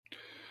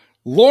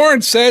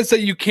Lawrence says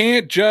that you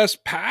can't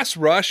just pass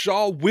rush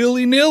all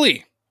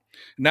willy-nilly.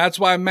 And that's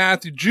why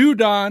Matthew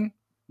Judon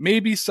may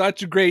be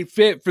such a great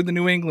fit for the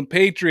New England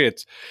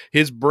Patriots.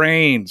 His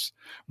brains.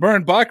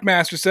 Vern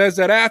Buckmaster says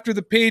that after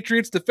the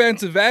Patriots'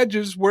 defensive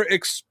edges were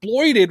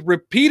exploited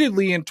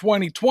repeatedly in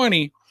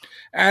 2020,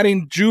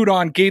 adding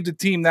Judon gave the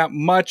team that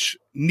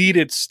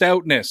much-needed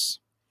stoutness.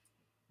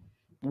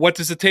 What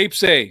does the tape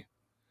say?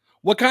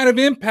 What kind of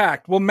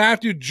impact will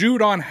Matthew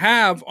Judon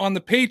have on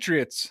the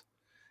Patriots?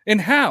 And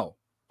how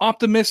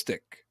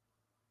optimistic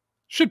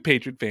should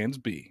Patriot fans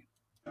be?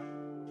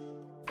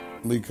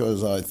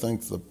 Because I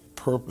think the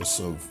purpose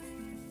of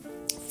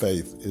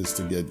faith is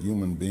to get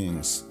human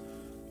beings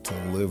to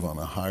live on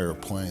a higher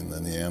plane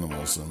than the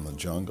animals in the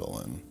jungle,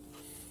 and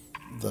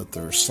that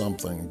there's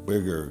something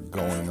bigger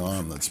going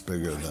on that's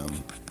bigger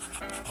than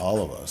all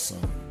of us.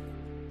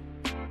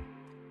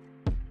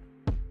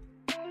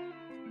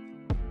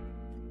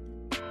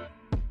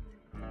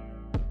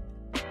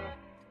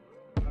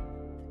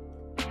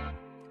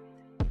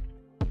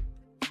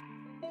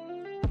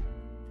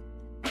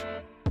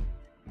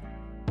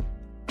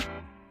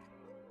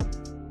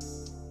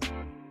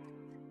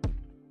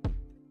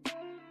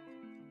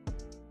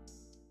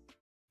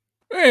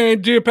 Hey,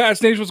 dear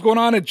Pats Nation, what's going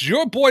on? It's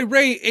your boy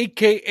Ray,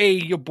 a.k.a.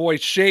 your boy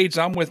Shades.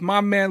 I'm with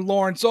my man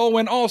Lawrence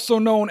Owen, also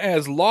known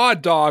as Law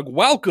Dog.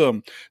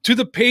 Welcome to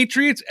the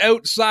Patriots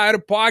Outsider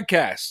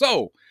Podcast.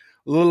 So,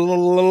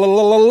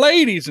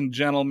 ladies and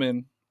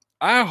gentlemen,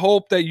 I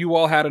hope that you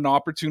all had an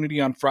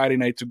opportunity on Friday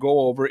night to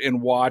go over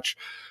and watch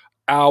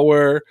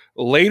our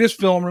latest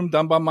film room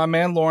done by my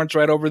man Lawrence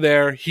right over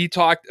there. He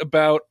talked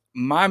about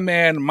my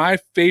man, my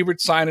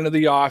favorite signing of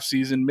the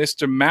offseason,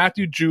 Mr.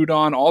 Matthew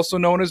Judon, also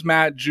known as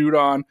Matt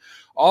Judon,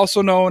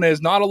 also known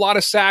as not a lot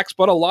of sacks,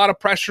 but a lot of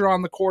pressure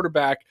on the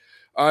quarterback.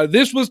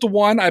 This was the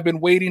one I've been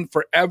waiting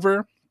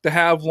forever to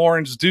have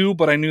Lawrence do,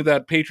 but I knew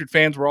that Patriot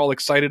fans were all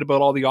excited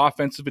about all the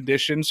offensive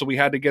additions, so we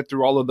had to get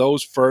through all of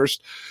those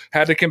first,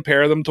 had to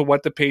compare them to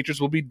what the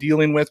Patriots will be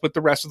dealing with the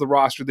rest of the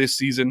roster this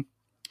season.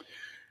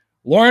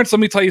 Lawrence, let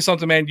me tell you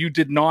something, man. You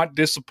did not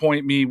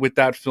disappoint me with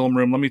that film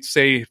room. Let me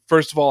say,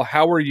 first of all,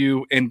 how are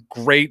you? And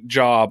great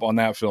job on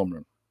that film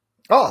room.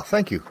 Oh,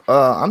 thank you.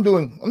 I'm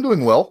doing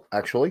well,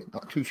 actually.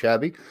 Not too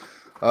shabby.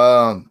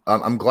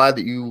 I'm glad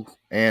that you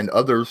and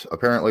others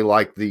apparently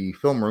like the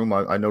film room.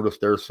 I noticed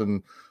there's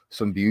some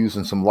views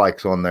and some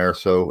likes on there,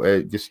 so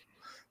it just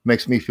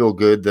makes me feel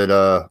good that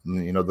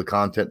the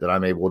content that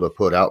I'm able to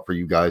put out for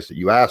you guys that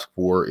you ask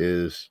for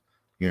is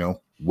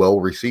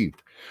well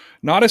received.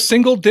 Not a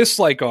single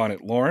dislike on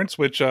it, Lawrence,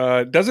 which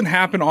doesn't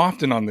happen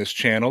often on this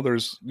channel.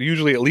 There's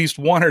usually at least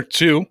one or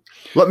two.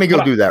 Let me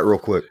go do that real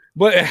quick.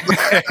 But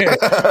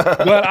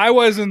I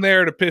wasn't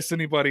there to piss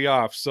anybody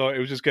off, so it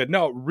was just good.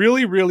 No,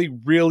 really, really,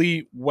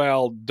 really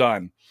well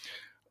done.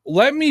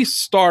 Let me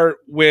start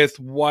with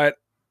what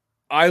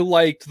I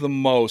liked the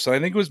most. I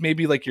think it was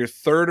maybe like your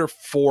third or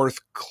fourth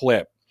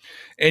clip.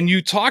 And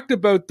you talked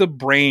about the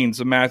brains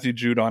of Matthew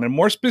Judon, and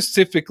more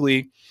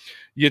specifically,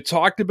 you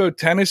talked about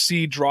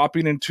Tennessee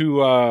dropping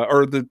into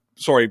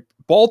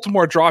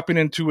Baltimore dropping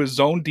into a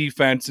zone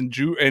defense and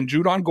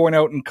Judon going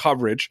out in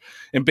coverage.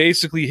 And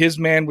basically his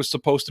man was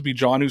supposed to be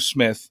Jonnu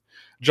Smith.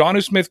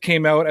 Jonnu Smith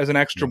came out as an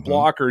extra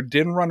blocker,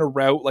 didn't run a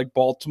route like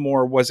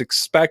Baltimore was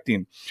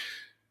expecting.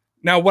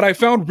 Now, what I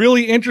found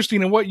really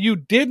interesting and what you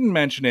didn't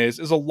mention is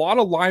a lot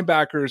of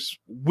linebackers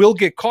will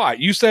get caught.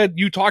 You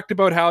talked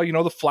about how,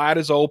 the flat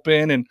is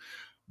open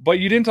but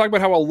you didn't talk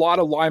about how a lot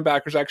of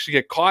linebackers actually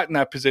get caught in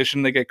that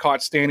position. They get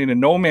caught standing in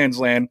no man's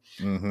land.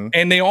 Mm-hmm.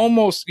 And they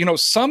almost,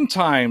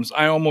 sometimes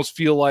I almost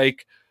feel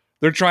like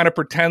they're trying to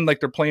pretend like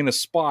they're playing a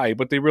spy,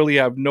 but they really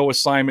have no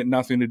assignment,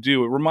 nothing to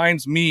do. It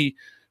reminds me,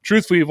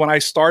 truthfully, of when I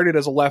started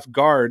as a left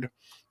guard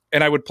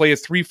and I would play a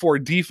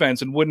 3-4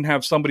 defense and wouldn't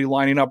have somebody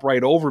lining up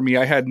right over me.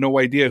 I had no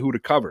idea who to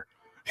cover.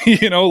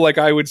 Like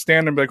I would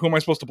stand and be like, who am I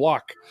supposed to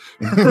block?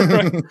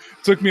 Right?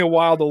 Took me a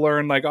while to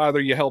learn, like either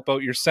you help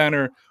out your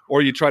center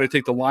or you try to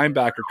take the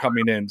linebacker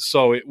coming in.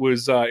 So it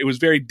was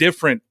very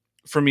different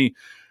for me.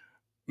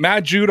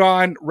 Matt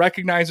Judon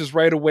recognizes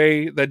right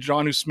away that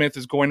Jonnu Smith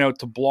is going out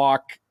to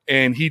block,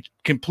 and he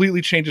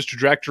completely changes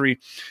trajectory.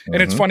 Mm-hmm.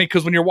 And it's funny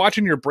because when you're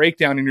watching your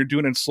breakdown and you're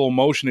doing it in slow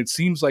motion, it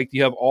seems like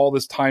you have all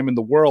this time in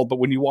the world. But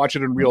when you watch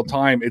it in real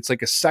time, it's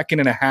like a second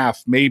and a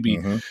half, maybe.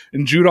 Mm-hmm.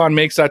 And Judon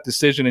makes that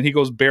decision, and he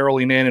goes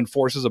barreling in and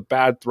forces a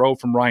bad throw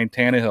from Ryan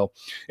Tannehill.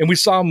 And we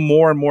saw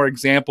more and more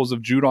examples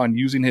of Judon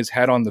using his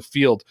head on the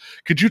field.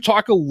 Could you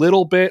talk a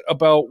little bit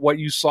about what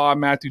you saw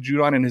Matthew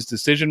Judon and his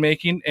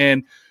decision-making,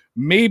 and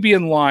maybe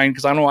in line,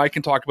 because I know I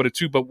can talk about it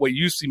too, but what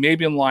you see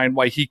maybe in line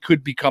why he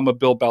could become a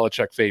Bill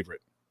Belichick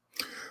favorite?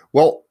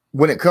 Well,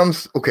 when it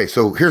comes, okay,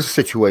 so here's the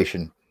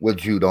situation with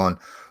Judon.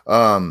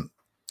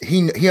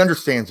 He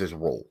understands his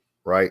role,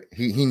 right?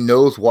 He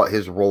knows what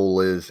his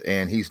role is,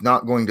 and he's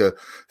not going to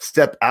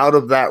step out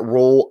of that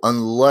role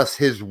unless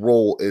his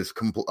role is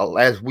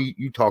as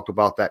you talked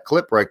about that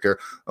clip right there,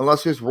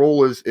 unless his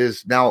role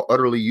is now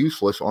utterly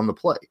useless on the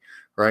play,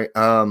 right?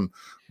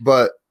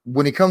 But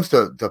when it comes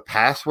to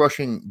pass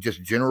rushing,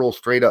 just general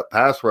straight up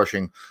pass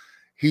rushing,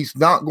 he's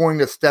not going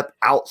to step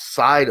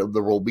outside of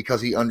the role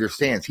because he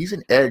understands he's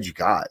an edge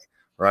guy,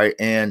 right?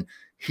 And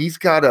he's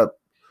got to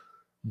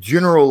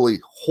generally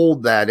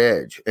hold that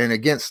edge. And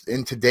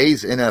in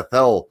today's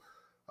NFL,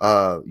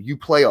 you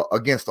play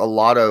against a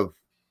lot of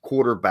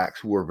quarterbacks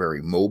who are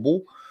very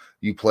mobile.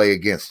 You play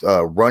against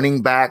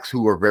running backs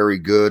who are very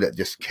good at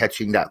just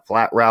catching that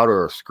flat route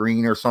or a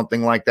screen or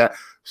something like that.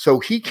 So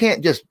he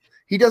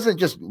doesn't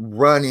just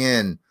run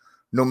in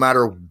no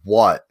matter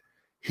what.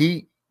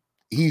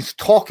 He's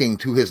talking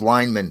to his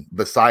lineman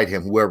beside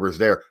him, whoever's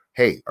there.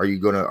 Hey, are you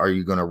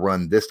gonna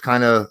run this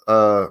kind of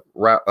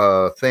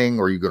thing?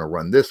 Or are you gonna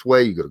run this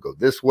way? You gonna go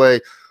this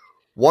way?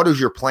 What is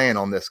your plan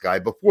on this guy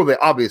before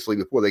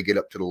they get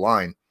up to the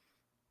line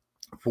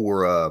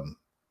for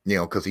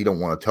because you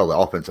don't want to tell the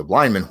offensive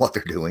lineman what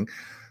they're doing.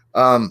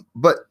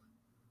 But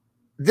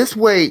this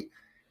way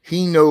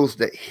he knows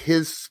that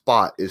his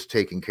spot is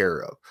taken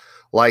care of.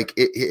 Like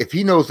if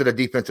he knows that a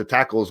defensive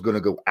tackle is going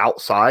to go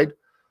outside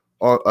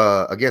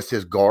against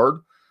his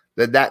guard,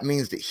 that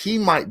means that he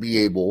might be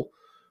able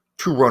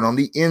to run on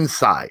the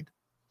inside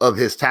of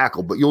his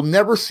tackle, but you'll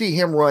never see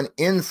him run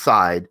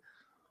inside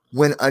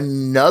when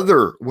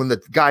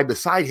the guy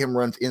beside him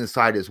runs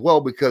inside as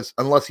well, because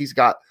unless he's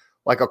got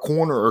like a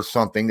corner or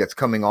something that's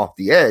coming off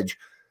the edge,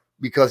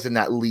 because then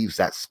that leaves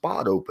that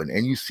spot open.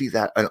 And you see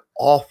that an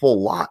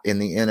awful lot in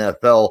the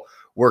NFL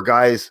where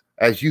guys,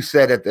 as you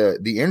said at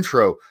the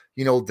intro,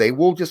 they'll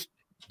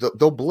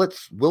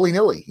blitz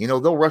willy-nilly.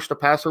 They'll rush the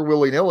passer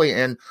willy-nilly,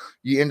 and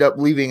you end up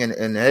leaving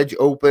an edge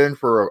open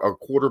for a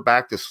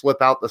quarterback to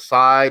slip out the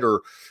side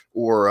or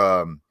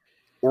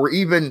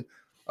even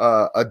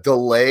a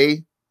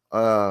delay.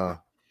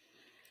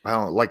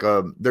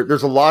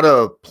 There's a lot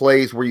of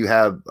plays where you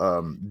have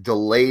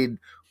delayed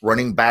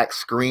running back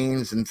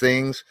screens and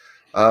things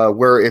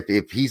where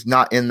if he's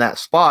not in that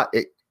spot,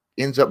 it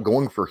ends up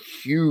going for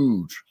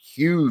huge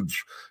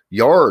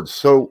yards.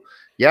 So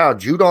yeah,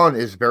 Judon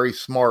is very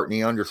smart, and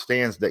he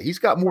understands that he's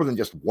got more than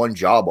just one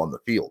job on the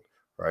field,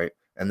 right?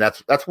 And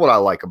that's what I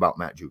like about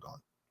Matt Judon.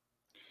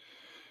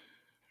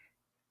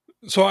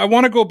 So I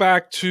want to go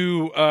back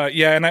to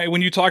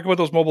when you talk about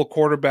those mobile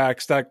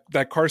quarterbacks,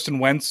 that Carson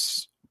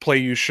Wentz play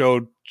you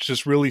showed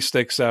just really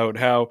sticks out.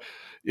 How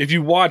if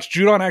you watch,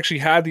 Judon actually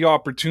had the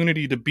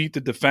opportunity to beat the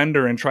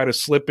defender and try to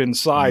slip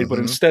inside, but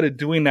instead of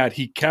doing that,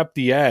 he kept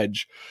the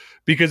edge,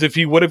 because if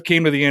he would have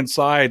came to the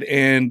inside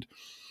and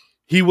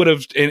he would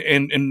have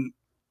and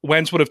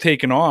Wentz would have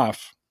taken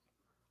off,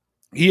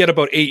 he had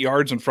about 8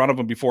 yards in front of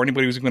him before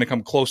anybody was going to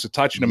come close to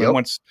touching him.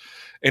 Yep.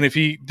 And if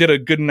he did a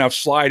good enough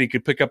slide, he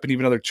could pick up even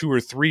another 2 or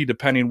 3,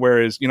 depending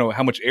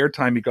how much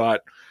airtime he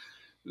got.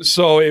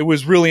 So it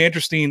was really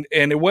interesting.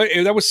 And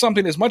that was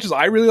something, as much as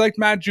I really liked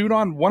Matt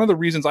Judon, one of the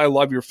reasons I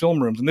love your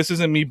film rooms, and this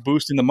isn't me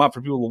boosting them up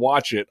for people to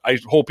watch it, I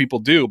hope people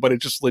do, but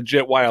it's just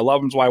legit why I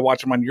love them. It's why I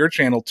watch them on your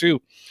channel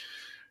too.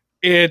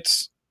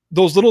 It's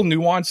those little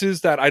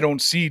nuances that I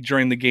don't see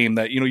during the game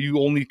that, you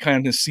only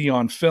kind of see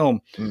on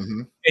film.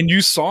 Mm-hmm. And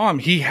you saw him.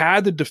 He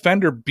had the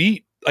defender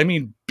beat,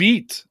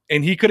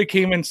 and he could have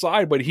came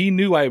inside, but he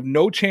knew I have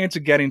no chance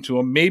of getting to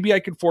him. Maybe I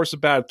could force a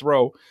bad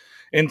throw.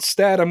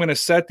 Instead, I'm going to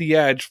set the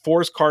edge,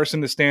 force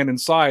Carson to stand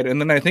inside.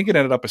 And then I think it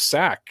ended up a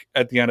sack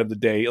at the end of the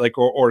day,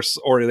 or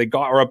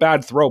a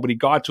bad throw, but he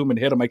got to him and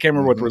hit him. I can't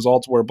remember what the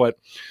results were, but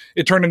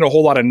it turned into a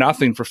whole lot of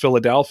nothing for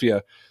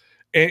Philadelphia,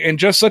 and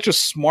just such a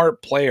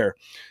smart player.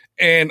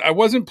 And I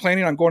wasn't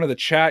planning on going to the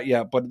chat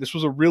yet, but this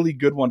was a really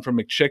good one from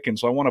McChicken,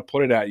 so I want to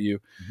put it at you.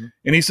 Mm-hmm.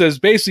 And he says,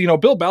 basically,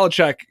 Bill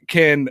Belichick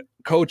can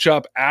coach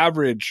up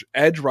average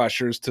edge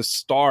rushers to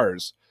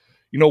stars.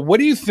 What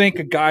do you think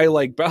a guy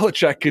like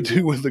Belichick could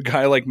do with a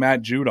guy like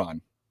Matt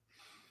Judon?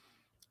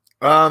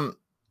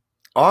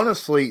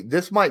 Honestly,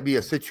 this might be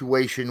a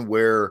situation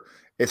where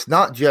it's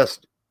not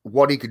just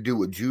what he could do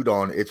with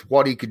Judon, it's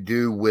what he could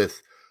do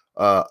with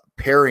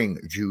pairing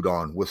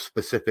Judon with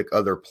specific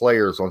other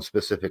players on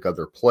specific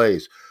other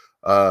plays,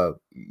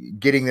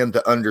 getting them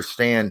to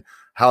understand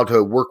how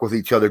to work with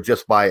each other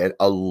just by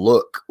a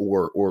look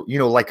or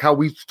like how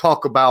we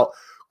talk about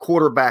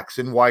quarterbacks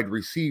and wide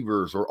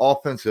receivers or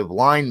offensive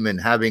linemen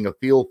having a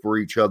feel for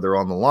each other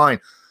on the line.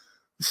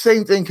 The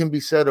same thing can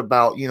be said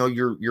about,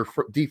 your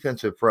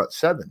defensive front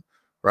seven,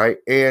 right?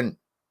 And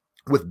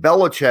with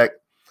Belichick,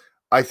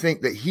 I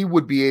think that he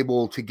would be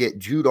able to get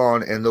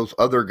Judon and those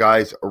other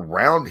guys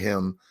around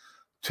him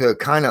to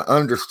kind of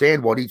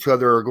understand what each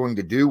other are going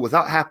to do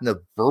without having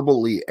to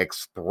verbally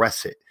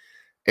express it.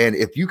 And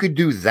if you could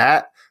do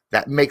that,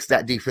 that makes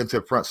that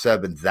defensive front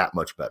seven that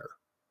much better.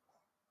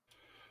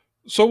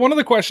 So one of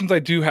the questions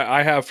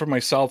I have for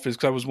myself is,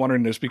 because I was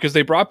wondering this, because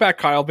they brought back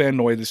Kyle Van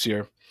Noy this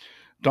year.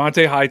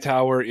 Dante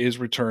Hightower is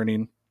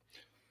returning.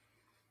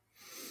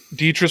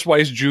 Deatrice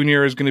Weiss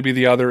Jr. is going to be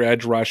the other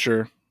edge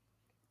rusher.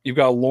 You've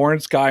got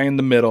Lawrence Guy in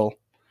the middle.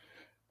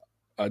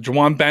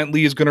 Juwan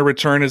Bentley is going to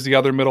return as the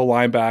other middle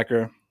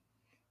linebacker.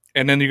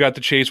 And then you got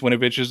the Chase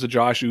Winoviches, the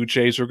Josh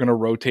Uches who are going to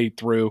rotate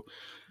through.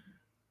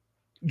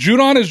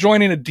 Judon is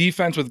joining a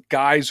defense with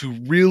guys who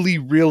really,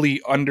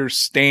 really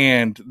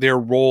understand their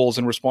roles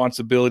and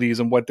responsibilities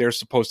and what they're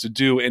supposed to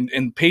do.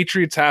 And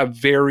Patriots have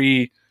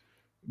very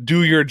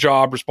do your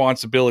job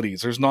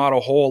responsibilities. There's not a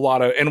whole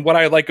lot of, and what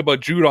I like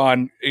about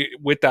Judon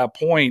with that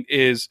point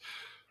is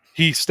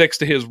he sticks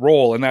to his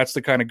role, and that's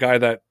the kind of guy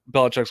that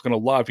Belichick's going to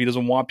love. He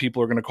doesn't want people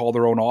who are going to call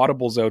their own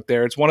audibles out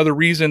there. It's one of the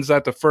reasons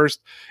that the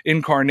first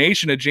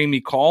incarnation of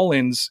Jamie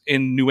Collins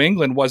in New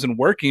England wasn't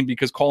working,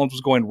 because Collins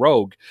was going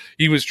rogue.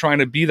 He was trying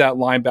to be that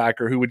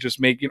linebacker who would just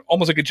make,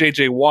 almost like a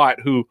J.J. Watt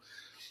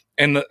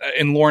and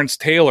Lawrence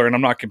Taylor, and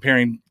I'm not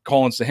comparing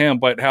Collins to him,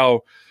 but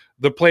how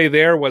the play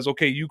there was,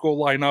 okay, you go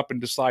line up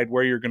and decide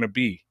where you're going to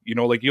be.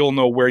 Like you'll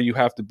know where you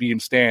have to be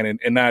and stand,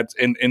 and that's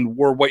and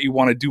where what you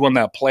want to do on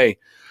that play.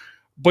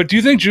 But do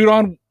you think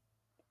Judon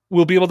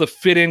will be able to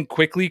fit in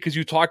quickly? Because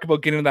you talk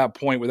about getting to that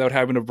point without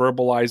having to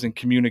verbalize and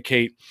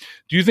communicate.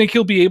 Do you think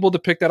he'll be able to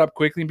pick that up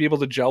quickly and be able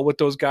to gel with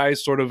those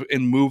guys sort of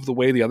and move the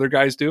way the other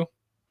guys do?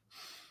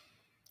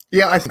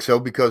 Yeah, I think so,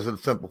 because of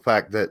the simple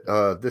fact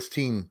that this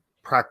team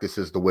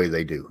practices the way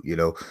they do.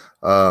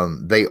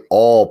 They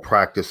all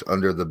practice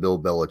under the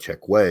Bill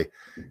Belichick way.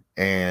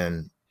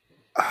 And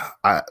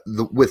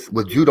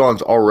with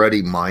Judon's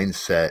already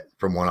mindset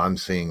from what I'm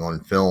seeing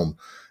on film,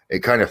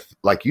 it kind of,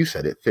 like you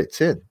said, it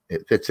fits in.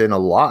 It fits in a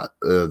lot,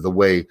 the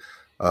way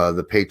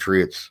the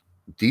Patriots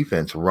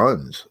defense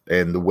runs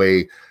and the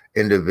way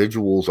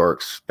individuals are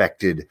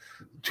expected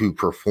to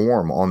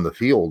perform on the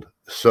field.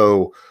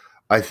 So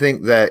I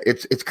think that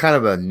it's kind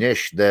of a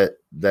niche that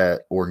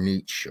or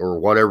niche or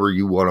whatever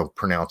you want to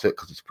pronounce it,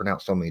 because it's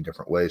pronounced so many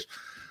different ways,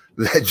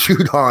 that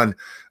Judon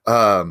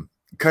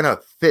kind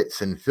of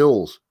fits and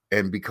fills.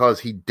 And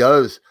because he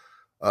does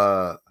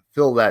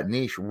fill that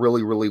niche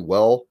really, really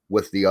well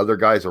with the other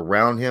guys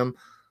around him,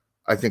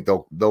 I think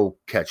they'll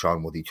catch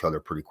on with each other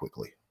pretty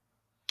quickly.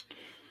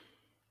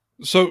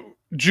 So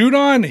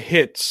Judon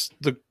hits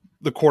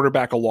the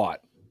quarterback a lot.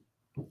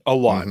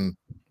 Mm-hmm.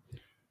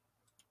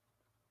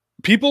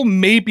 People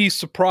may be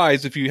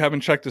surprised, if you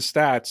haven't checked the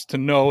stats, to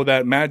know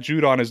that Matt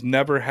Judon has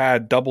never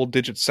had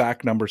double-digit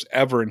sack numbers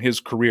ever in his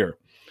career.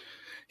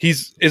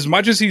 He's, as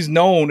much as he's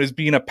known as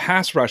being a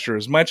pass rusher,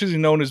 as much as he's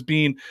known as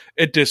being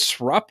a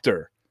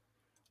disruptor.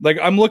 Like,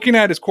 I'm looking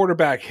at his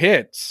quarterback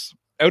hits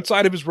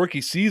outside of his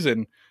rookie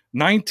season,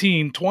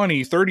 19,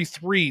 20,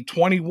 33,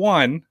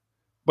 21,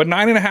 but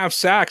 9.5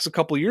 sacks a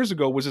couple of years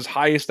ago was his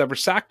highest ever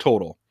sack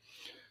total.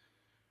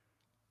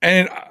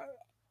 And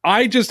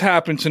I just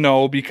happen to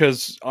know,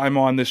 because I'm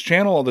on this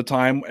channel all the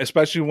time,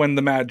 especially when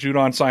the Matt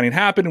Judon signing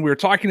happened and we were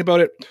talking about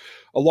it,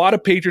 a lot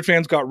of Patriot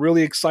fans got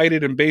really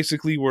excited and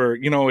basically were,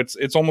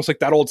 it's almost like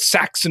that old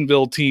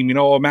Saxonville team,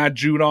 Matt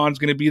Judon's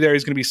going to be there.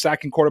 He's going to be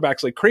sacking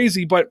quarterbacks like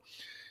crazy, but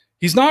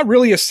he's not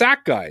really a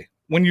sack guy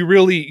when you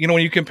really,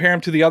 when you compare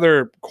him to the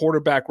other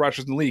quarterback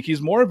rushers in the league.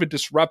 He's more of a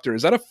disruptor.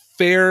 Is that a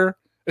fair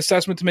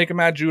assessment to make of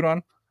Matt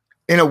Judon?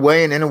 In a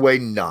way, and in a way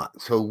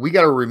not. So we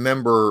got to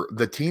remember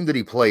the team that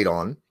he played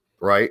on,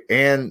 right?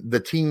 And the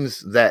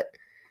teams that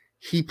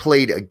he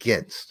played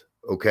against,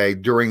 okay,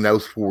 during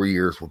those 4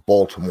 years with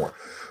Baltimore.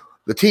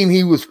 The team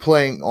he was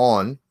playing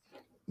on,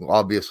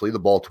 obviously the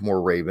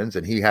Baltimore Ravens,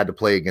 and he had to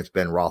play against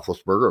Ben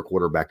Roethlisberger, a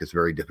quarterback that's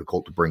very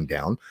difficult to bring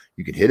down.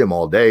 You can hit him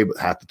all day, but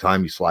half the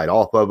time you slide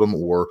off of him,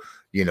 or,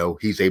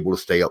 he's able to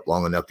stay up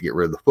long enough to get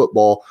rid of the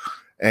football.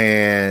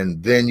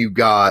 And then you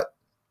got,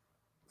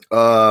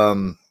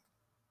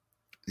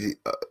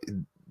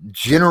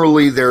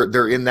 generally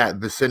they're in that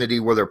vicinity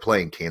where they're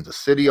playing Kansas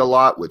City a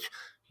lot, which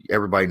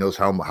everybody knows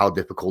how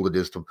difficult it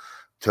is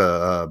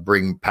to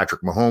bring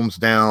Patrick Mahomes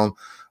down.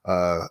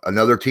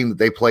 Another team that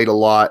they played a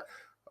lot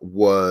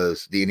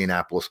was the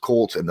Indianapolis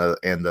Colts and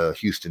the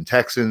Houston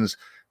Texans.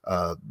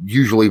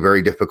 Usually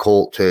very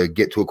difficult to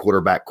get to a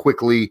quarterback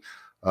quickly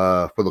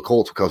for the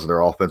Colts because of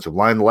their offensive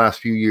line the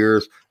last few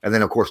years. And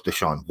then, of course,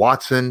 Deshaun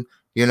Watson,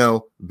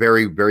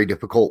 very, very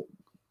difficult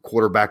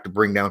quarterback to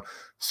bring down.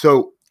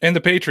 So, and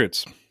the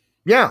Patriots.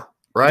 Yeah,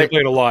 right. They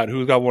played a lot.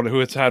 Who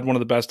has had one of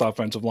the best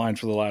offensive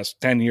lines for the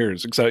last 10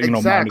 years. Except,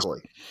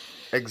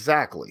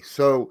 Exactly.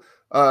 So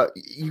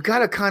you got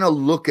to kind of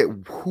look at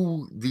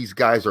who these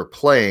guys are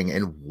playing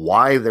and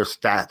why their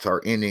stats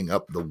are ending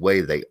up the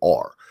way they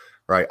are,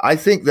 right? I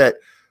think that,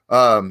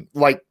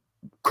 like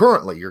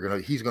currently,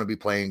 he's gonna be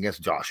playing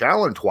against Josh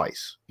Allen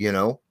twice,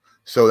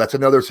 So that's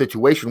another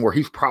situation where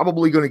he's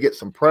probably going to get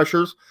some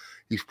pressures.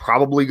 He's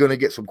probably going to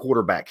get some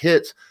quarterback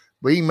hits,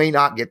 but he may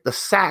not get the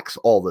sacks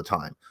all the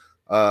time.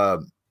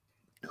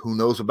 Who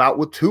knows about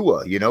with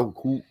Tua?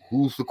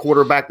 Who's the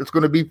quarterback that's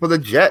going to be for the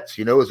Jets?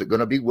 Is it going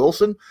to be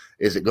Wilson?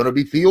 Is it going to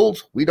be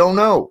Fields? We don't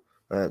know.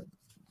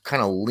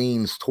 Kind of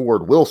leans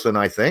toward Wilson,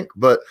 I think.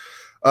 But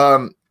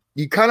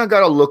you kind of got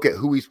to look at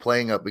who he's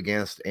playing up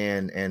against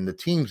and the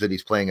teams that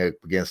he's playing up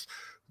against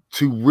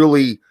to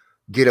really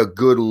get a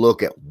good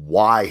look at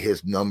why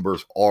his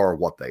numbers are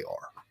what they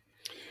are.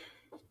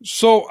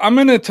 So I'm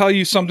going to tell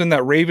you something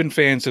that Raven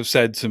fans have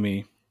said to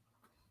me.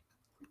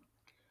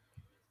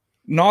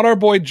 Not our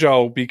boy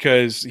Joe,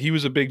 because he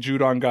was a big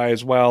Judon guy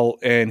as well,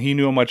 and he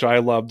knew how much I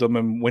loved him.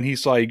 And when he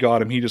saw he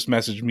got him, he just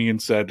messaged me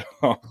and said,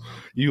 "Oh,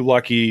 you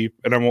lucky,"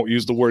 and I won't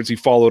use the words he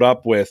followed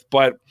up with.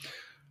 But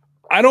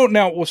I don't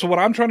know. So what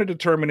I'm trying to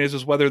determine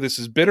is whether this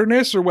is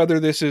bitterness or whether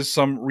this is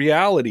some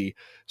reality.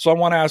 So I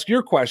want to ask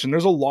your question.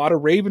 There's a lot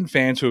of Raven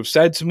fans who have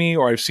said to me,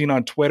 or I've seen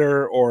on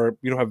Twitter, or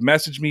have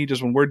messaged me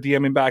just when we're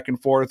DMing back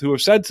and forth, who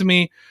have said to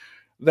me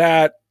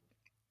that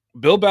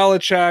Bill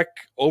Belichick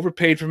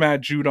overpaid for Matt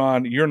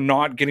Judon. You're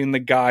not getting the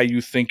guy you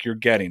think you're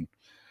getting.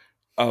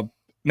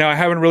 Now, I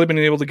haven't really been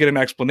able to get an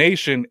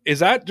explanation. Is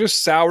that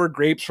just sour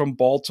grapes from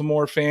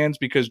Baltimore fans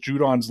because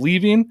Judon's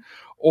leaving?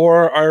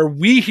 Or are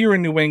we here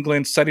in New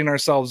England setting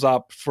ourselves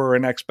up for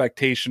an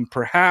expectation?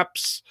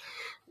 Perhaps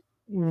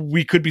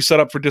we could be set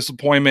up for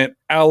disappointment,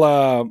 a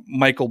la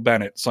Michael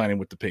Bennett signing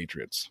with the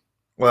Patriots.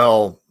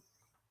 Well,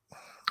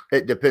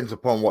 it depends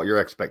upon what your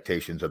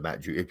expectations of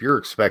Matt Judon. If you're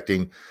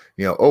expecting,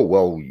 oh,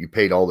 well, you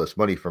paid all this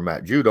money for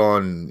Matt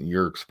Judon,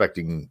 you're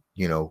expecting,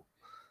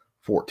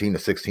 14 to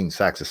 16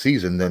 sacks a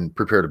season, then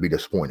prepare to be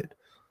disappointed.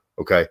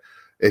 Okay.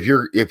 If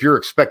you're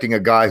expecting a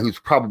guy who's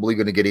probably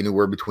going to get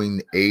anywhere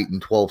between 8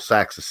 and 12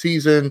 sacks a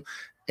season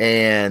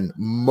and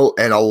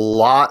a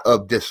lot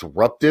of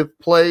disruptive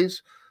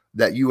plays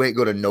that you ain't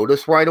going to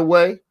notice right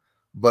away,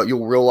 but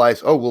you'll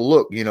realize, oh, well,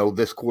 look,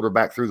 this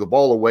quarterback threw the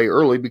ball away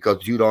early because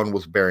Judon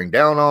was bearing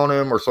down on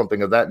him or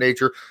something of that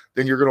nature,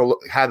 then you're going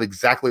to have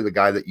exactly the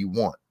guy that you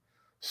want.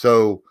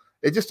 So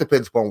it just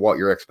depends upon what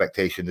your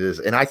expectation is.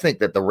 And I think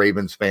that the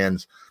Ravens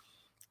fans,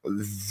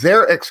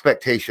 their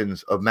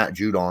expectations of Matt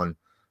Judon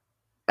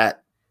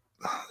at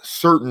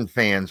certain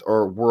fans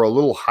were a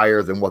little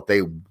higher than what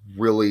they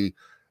really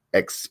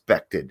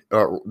expected,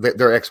 or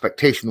their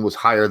expectation was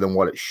higher than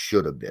what it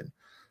should have been.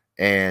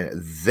 And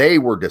they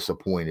were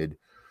disappointed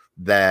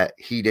that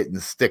he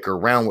didn't stick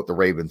around with the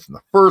Ravens in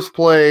the first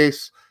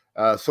place.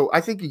 So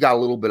I think you got a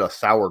little bit of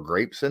sour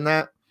grapes in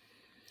that,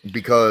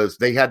 because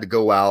they had to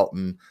go out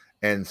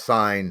and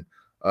sign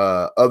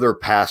other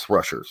pass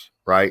rushers,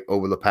 right,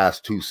 over the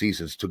past 2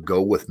 seasons to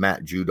go with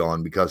Matt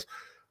Judon, because,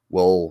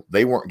 well,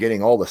 they weren't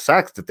getting all the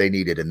sacks that they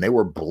needed, and they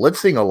were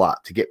blitzing a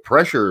lot to get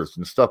pressures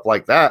and stuff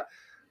like that.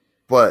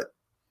 But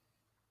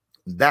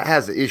that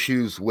has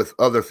issues with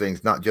other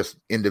things, not just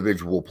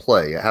individual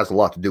play. It has a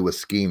lot to do with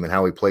scheme and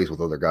how he plays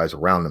with other guys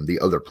around him, the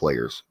other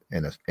players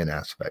in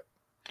aspect.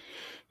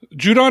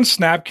 Judon's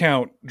snap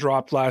count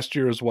dropped last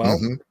year as well.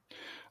 Mm-hmm.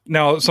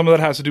 Now, some of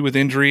that has to do with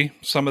injury.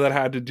 Some of that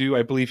had to do,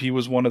 I believe he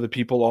was one of the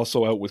people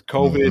also out with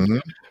COVID. Mm-hmm.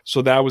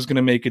 So that was going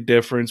to make a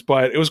difference.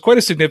 But it was quite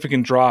a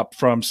significant drop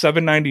from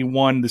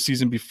 791 the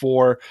season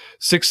before,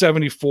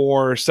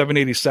 674,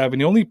 787.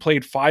 He only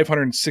played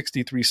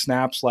 563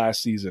 snaps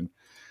last season.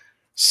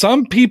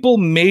 Some people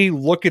may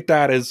look at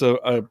that as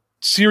a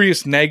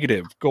serious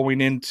negative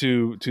going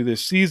into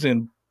this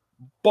season,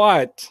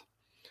 but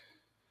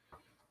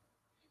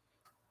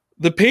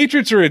the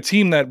Patriots are a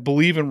team that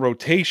believe in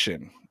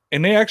rotation,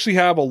 and they actually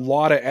have a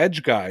lot of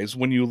edge guys.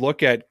 When you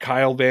look at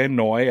Kyle Van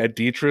Noy, at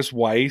Deatrice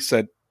Weiss,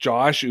 at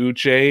Josh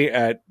Uche,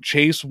 at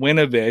Chase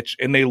Winovich,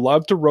 and they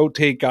love to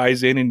rotate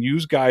guys in and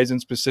use guys in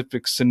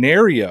specific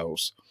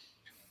scenarios.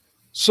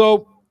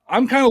 So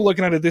I'm kind of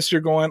looking at it this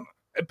year going,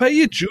 I bet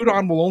you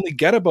Judon will only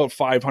get about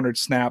 500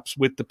 snaps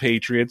with the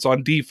Patriots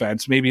on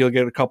defense. Maybe he'll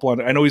get a couple on.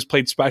 I know he's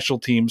played special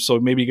teams, so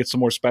maybe he gets some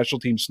more special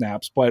team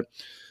snaps. But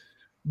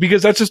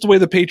because that's just the way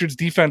the Patriots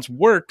defense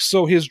works,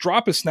 so his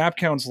drop of snap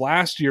counts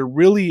last year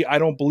really, I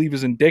don't believe,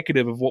 is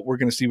indicative of what we're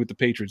going to see with the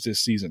Patriots this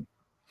season.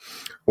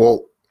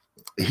 Well,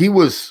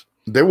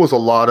 there was a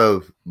lot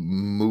of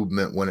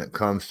movement when it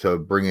comes to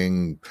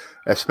bringing,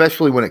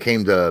 especially when it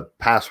came to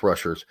pass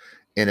rushers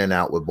in and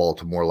out with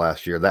Baltimore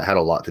last year. That had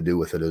a lot to do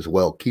with it as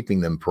well,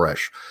 keeping them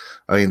fresh.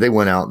 I mean, they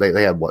went out, they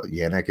had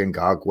Yannick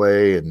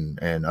Ngakoue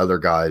and other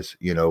guys,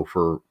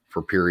 for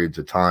periods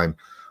of time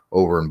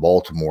over in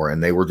Baltimore,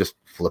 and they were just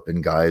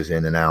flipping guys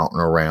in and out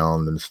and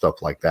around and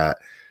stuff like that,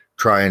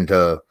 trying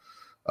to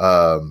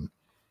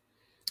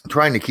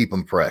keep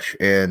them fresh.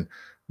 And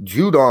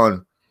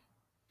Judon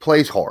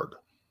plays hard,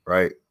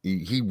 right?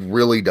 He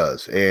really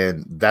does.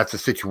 And that's a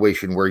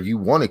situation where you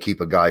want to keep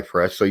a guy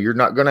fresh, so you're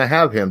not going to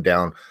have him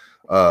down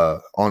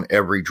on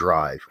every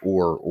drive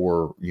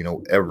or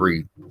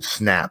every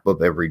snap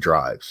of every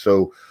drive.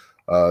 So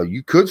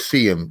you could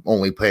see him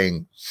only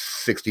playing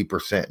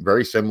 60%,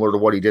 very similar to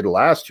what he did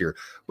last year.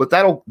 But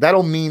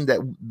that'll mean that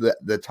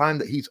the time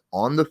that he's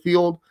on the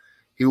field,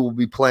 he will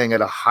be playing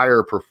at a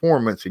higher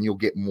performance, and you'll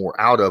get more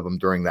out of him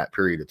during that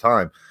period of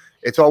time.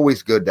 It's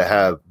always good to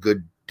have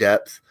good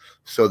depth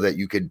so that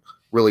you can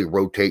really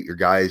rotate your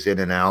guys in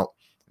and out,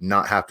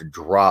 not have to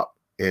drop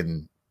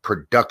in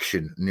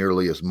production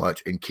nearly as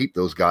much, and keep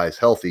those guys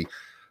healthy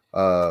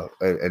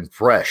and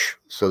fresh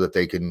so that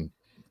they can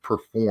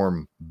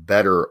perform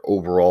better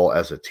overall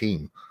as a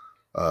team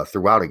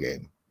throughout a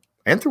game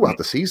and throughout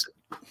the season.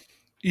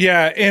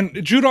 Yeah, and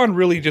Judon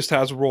really just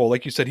has a role.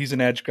 Like you said, he's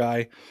an edge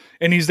guy,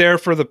 and he's there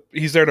for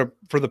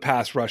the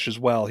pass rush as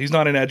well. He's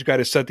not an edge guy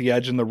to set the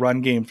edge in the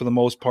run game for the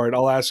most part.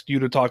 I'll ask you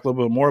to talk a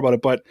little bit more about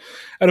it, but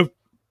out of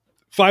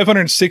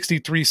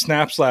 563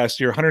 snaps last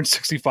year.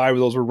 165 of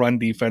those were run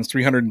defense.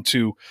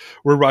 302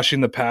 were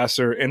rushing the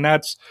passer. And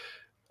that's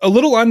a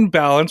little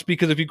unbalanced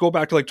because if you go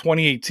back to like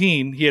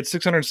 2018, he had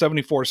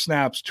 674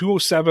 snaps,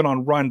 207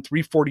 on run,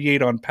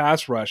 348 on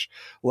pass rush.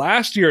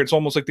 Last year, it's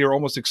almost like they were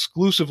almost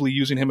exclusively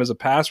using him as a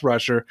pass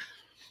rusher.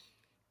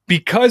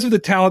 Because of the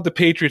talent the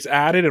Patriots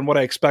added and what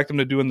I expect him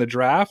to do in the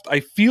draft, I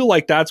feel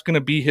like that's going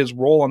to be his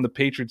role on the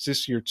Patriots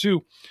this year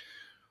too.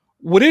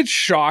 Would it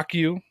shock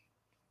you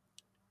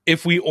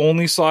if we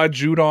only saw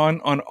Judon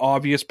on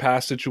obvious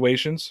pass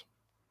situations,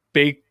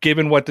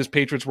 given what this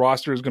Patriots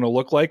roster is going to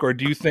look like? Or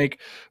do you think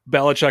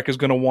Belichick is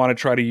going to want to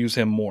try to use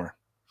him more?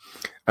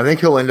 I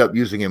think he'll end up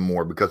using him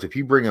more because if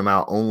you bring him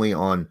out only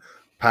on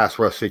pass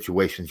rush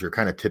situations, you're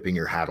kind of tipping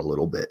your hat a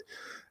little bit.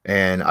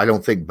 And I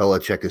don't think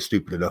Belichick is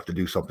stupid enough to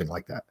do something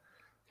like that.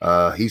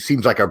 He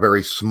seems like a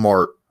very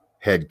smart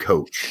head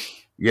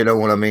coach. You know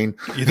what I mean?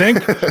 You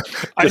think?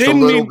 I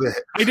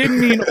didn't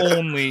mean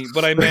only,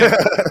 but I meant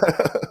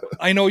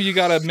I know you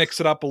got to mix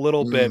it up a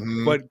little bit,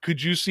 but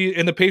could you see,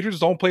 and the Patriots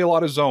don't play a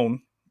lot of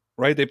zone,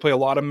 right? They play a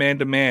lot of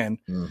man-to-man.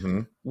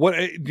 What,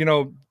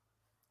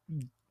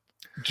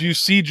 do you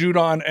see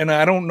Judon? And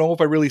I don't know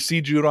if I really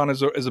see Judon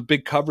as a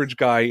big coverage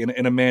guy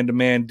in a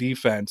man-to-man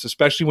defense,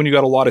 especially when you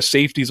got a lot of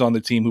safeties on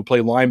the team who play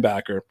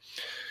linebacker.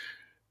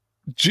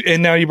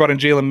 And now you brought in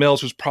Jalen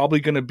Mills, who's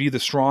probably going to be the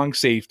strong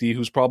safety,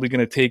 who's probably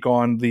going to take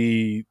on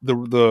the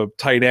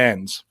tight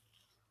ends.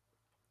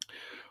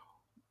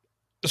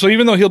 So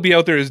even though he'll be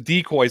out there as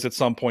decoys at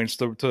some points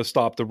to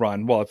stop the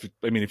run, well,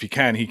 if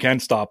he can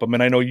stop them.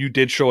 And I know you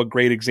did show a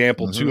great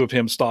example too of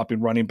him stopping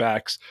running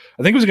backs.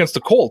 I think it was against the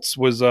Colts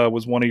was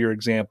one of your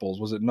examples,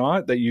 was it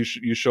not? That you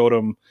showed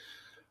him.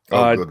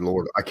 Oh, good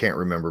Lord. I can't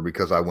remember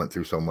because I went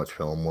through so much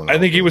film. I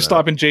think he was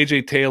stopping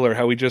JJ Taylor,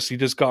 how he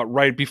just got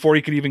right before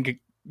he could even get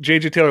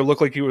JJ Taylor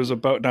looked like he was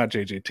about, not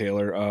JJ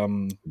Taylor.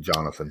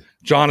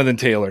 Jonathan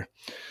Taylor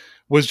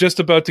was just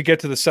about to get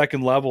to the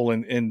second level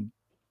and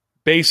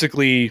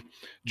basically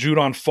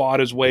Judon fought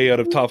his way out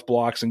of tough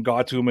blocks and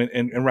got to him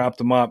and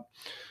wrapped him up.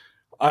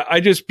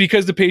 I just,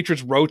 because the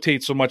Patriots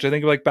rotate so much, I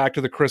think like back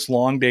to the Chris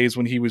Long days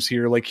when he was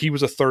here, like he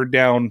was a third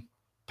down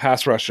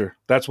pass rusher.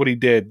 That's what he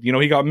did. You know,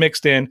 he got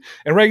mixed in,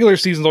 and regular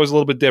season's always a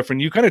little bit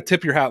different. You kind of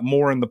tip your hat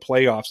more in the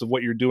playoffs of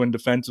what you're doing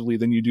defensively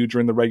than you do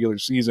during the regular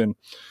season.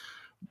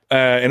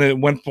 And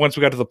then once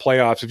we got to the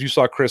playoffs, if you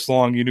saw Chris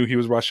Long, you knew he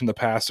was rushing the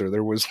passer.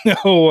 There was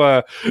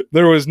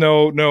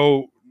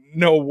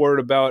no word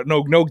about it,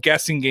 no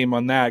guessing game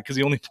on that because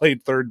he only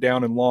played third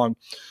down and long.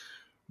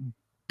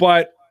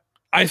 But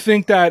I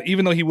think that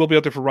even though he will be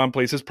out there for run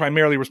plays, his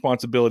primarily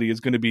responsibility is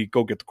going to be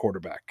go get the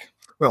quarterback.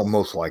 Well,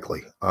 most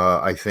likely.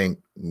 I think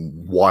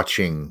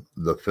watching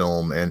the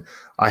film, and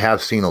I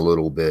have seen a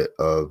little bit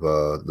of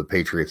the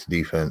Patriots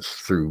defense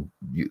through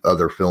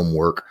other film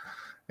work,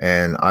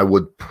 and I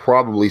would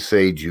probably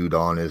say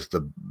Judon is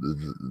the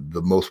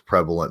most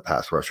prevalent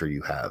pass rusher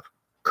you have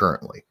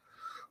currently.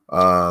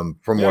 From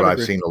what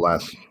I've seen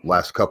the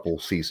last couple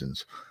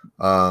seasons.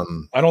 I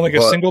don't think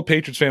a single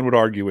Patriots fan would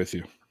argue with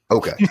you.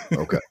 Okay.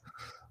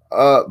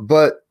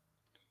 But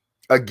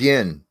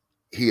again,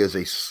 he is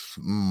a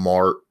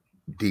smart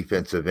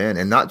defensive end,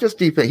 and not just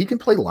defense. He can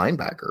play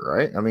linebacker,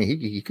 right? I mean,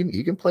 he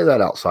can play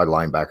that outside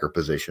linebacker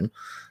position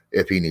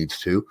if he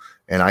needs to.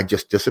 And I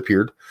just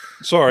disappeared.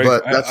 Sorry,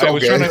 but that's I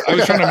was trying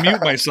to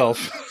mute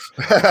myself.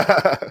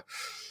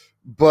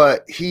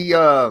 But he,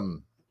 I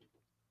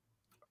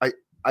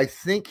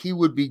think he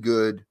would be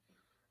good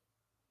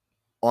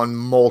on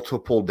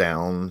multiple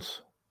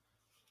downs,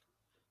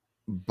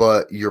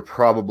 but you're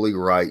probably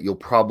right. You'll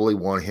probably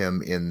want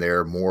him in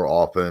there more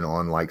often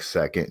on like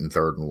second and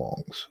third and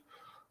longs.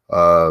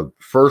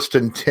 First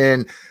and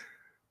 10.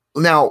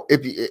 Now,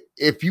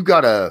 if you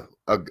got a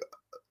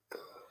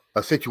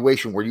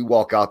situation where you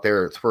walk out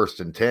there, it's first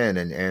and 10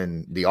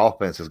 and the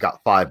offense has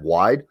got 5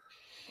 wide,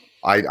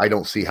 I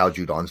don't see how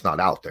Judon's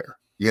not out there.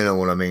 You know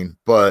what I mean?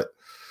 But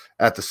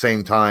at the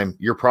same time,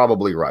 you're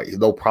probably right.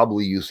 They'll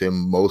probably use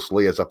him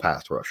mostly as a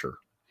pass rusher.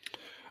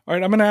 All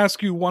right, I'm going to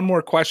ask you one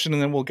more question, and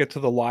then we'll get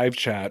to the live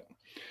chat.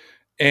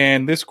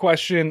 And this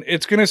question,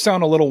 it's going to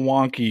sound a little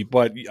wonky,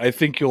 but I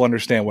think you'll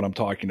understand what I'm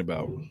talking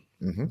about.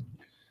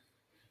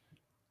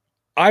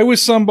 I was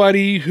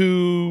somebody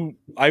who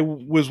I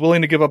was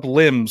willing to give up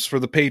limbs for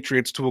the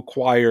Patriots to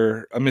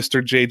acquire a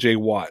Mr. J.J.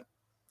 Watt,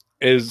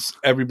 as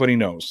everybody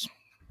knows.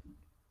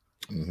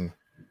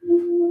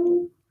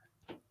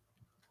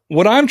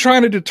 What I'm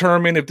trying to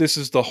determine if this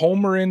is the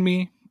homer in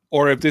me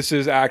or if this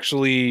is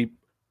actually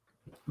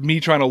me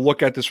trying to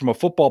look at this from a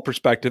football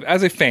perspective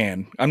as a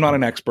fan. I'm not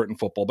an expert in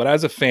football, but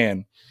as a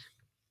fan,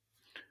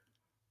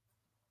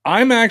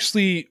 I'm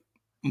actually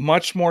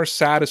much more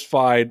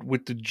satisfied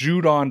with the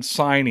Judon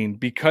signing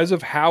because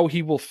of how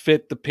he will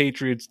fit the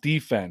Patriots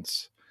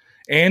defense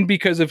and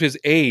because of his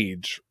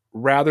age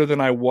rather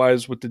than I would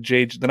have been with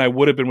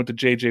the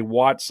JJ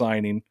Watt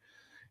signing.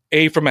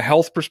 A, from a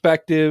health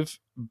perspective,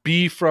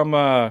 B, from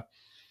a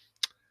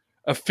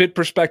fit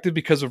perspective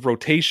because of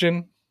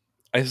rotation.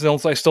 I still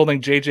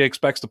think JJ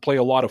expects to play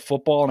a lot of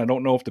football, and I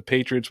don't know if the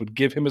Patriots would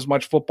give him as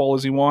much football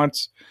as he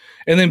wants.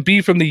 And then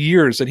B, from the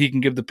years that he can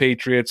give the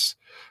Patriots,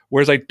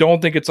 whereas I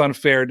don't think it's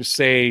unfair to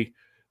say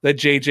that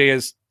JJ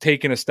has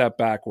taken a step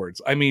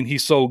backwards. I mean,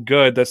 he's so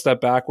good that step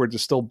backwards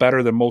is still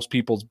better than most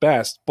people's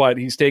best, but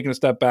he's taken a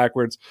step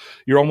backwards.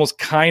 You're almost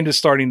kind of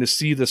starting to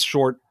see this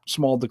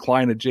small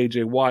decline of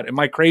JJ Watt. Am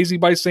I crazy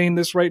by saying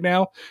this right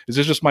now? Is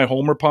this just my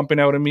homer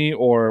pumping out of me,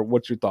 or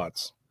what's your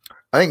thoughts?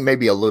 I think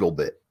maybe a little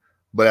bit,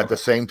 but at the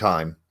same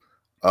time,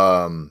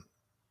 JJ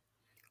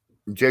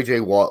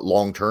Watt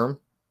long term,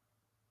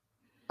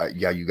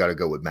 you got to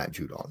go with Matt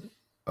Judon.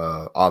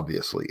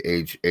 Obviously,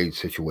 age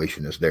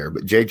situation is there,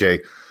 but JJ,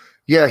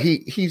 yeah,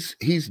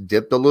 he's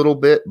dipped a little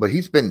bit, but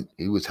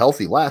he was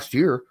healthy last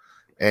year,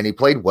 and he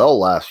played well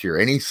last year,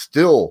 and he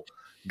still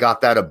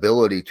got that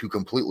ability to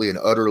completely and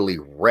utterly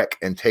wreck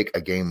and take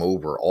a game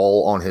over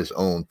all on his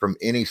own from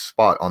any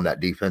spot on that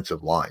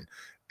defensive line,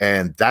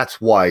 and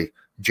that's why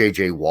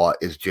JJ Watt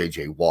is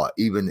JJ Watt,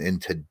 even in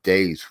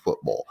today's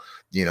football,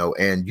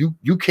 and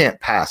you can't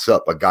pass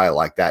up a guy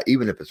like that,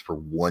 even if it's for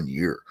 1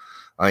 year.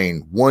 I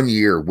mean, 1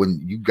 year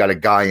when you got a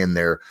guy in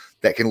there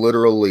that can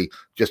literally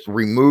just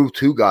remove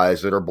two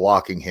guys that are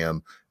blocking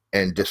him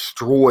and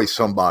destroy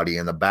somebody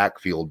in the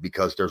backfield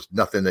because there's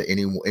nothing that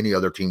any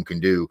other team can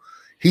do.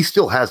 He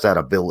still has that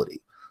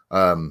ability.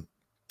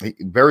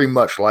 Very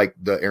much like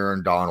the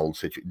Aaron Donald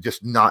situation,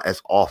 just not as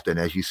often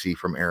as you see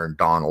from Aaron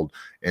Donald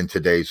in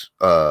today's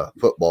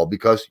football,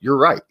 because you're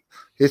right.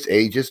 His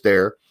age is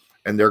there,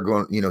 and they're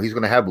going, he's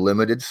going to have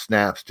limited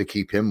snaps to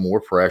keep him more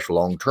fresh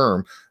long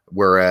term.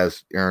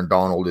 Whereas Aaron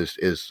Donald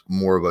is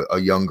more of a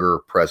younger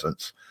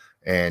presence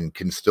and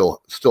can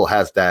still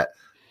has that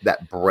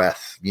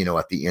breath,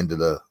 at the end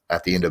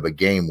of a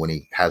game when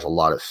he has a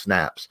lot of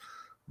snaps.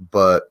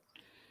 But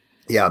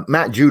yeah,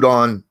 Matt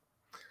Judon,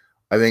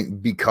 I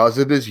think because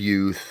of his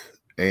youth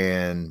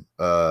and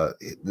the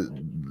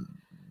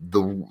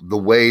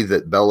way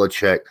that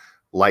Belichick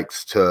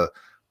likes to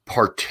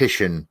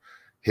partition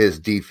his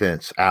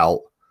defense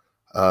out,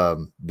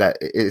 that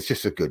it's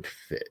just a good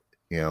fit.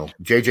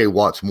 JJ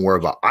Watt's more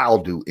of I'll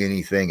do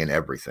anything and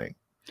everything.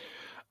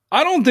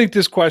 I don't think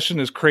this question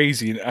is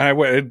crazy. I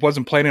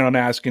wasn't planning on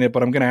asking it,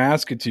 but I'm going to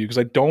ask it to you because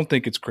I don't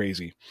think it's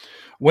crazy.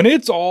 When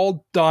it's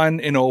all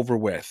done and over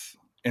with,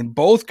 and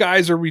both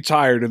guys are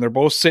retired and they're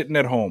both sitting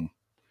at home,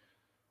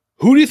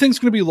 who do you think is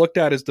going to be looked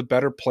at as the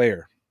better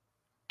player,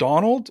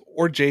 Donald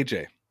or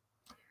JJ?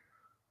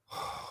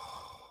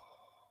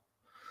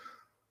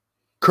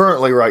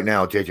 Currently, right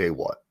now, JJ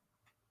Watt,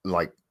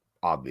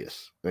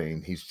 obvious. I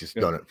mean, he's just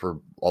done it for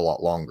a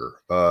lot longer.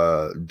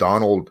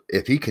 Donald,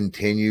 if he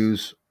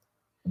continues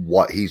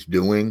what he's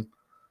doing,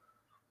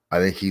 I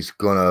think he's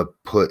going to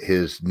put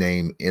his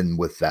name in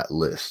with that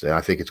list. And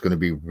I think it's going to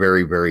be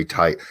very, very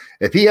tight.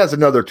 If he has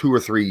another 2 or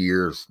 3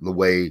 years, the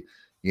way,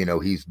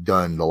 he's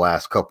done the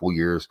last couple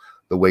years,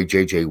 the way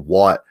JJ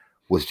Watt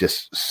was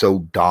just so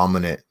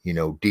dominant,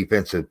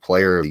 defensive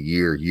player of the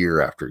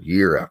year after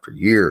year after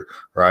year,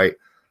 right?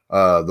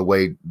 The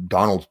way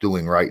Donald's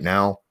doing right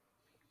now,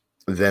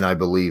 then I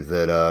believe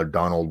that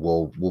Donald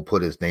will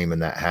put his name in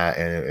that hat,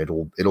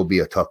 and it'll be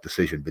a tough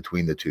decision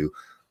between the two.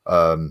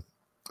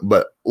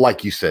 But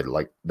like you said,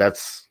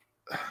 that's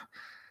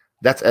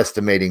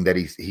estimating that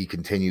he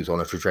continues on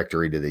a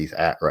trajectory that he's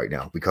at right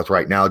now, because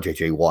right now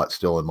JJ Watt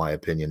still, in my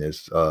opinion,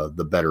 is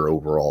the better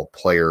overall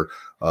player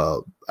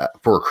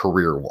for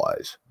career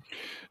wise.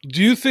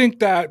 Do you think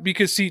that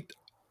because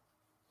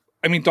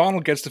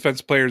Donald gets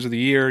defensive players of the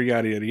year,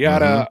 yada, yada,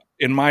 yada. Mm-hmm.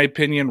 In my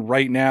opinion,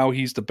 right now,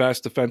 he's the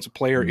best defensive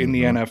player in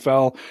the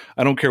NFL.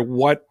 I don't care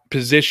what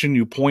position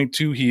you point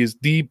to. He is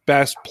the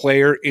best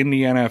player in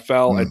the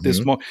NFL at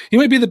this moment. He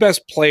might be the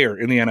best player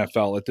in the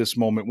NFL at this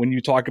moment when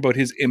you talk about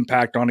his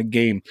impact on a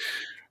game.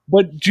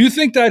 But do you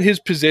think that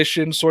his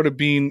position sort of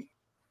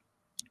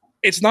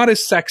it's not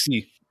as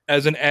sexy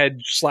as an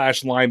edge /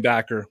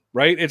 linebacker,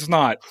 right? It's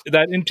not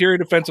that interior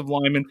defensive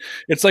lineman.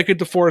 It's like a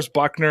DeForest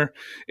Buckner.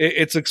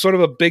 It's like sort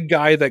of a big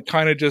guy that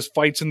kind of just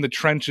fights in the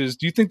trenches.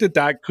 Do you think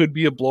that could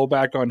be a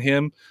blowback on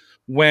him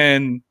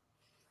when,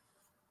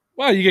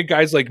 you get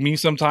guys like me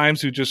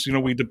sometimes who just,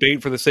 we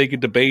debate for the sake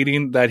of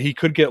debating, that he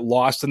could get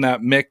lost in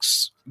that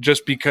mix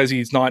just because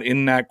he's not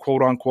in that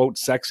quote unquote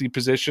sexy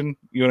position.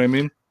 You know what I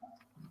mean?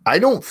 I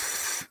don't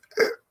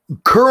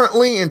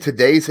currently in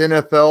today's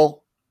NFL,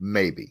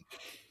 maybe.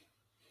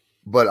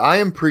 But I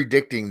am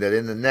predicting that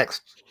in the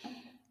next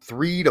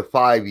 3 to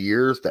 5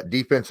 years, that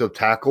defensive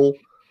tackle,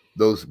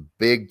 those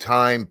big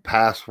time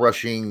pass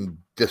rushing,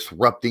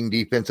 disrupting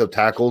defensive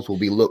tackles will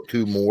be looked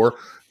to more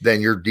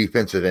than your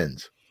defensive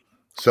ends.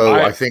 So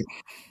I think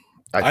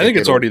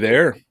it's already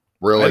there.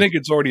 Really? I think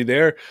it's already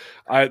there.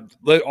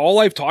 All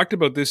I've talked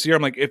about this year,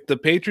 I'm like, if the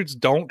Patriots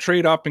don't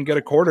trade up and get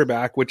a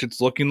quarterback, which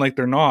it's looking like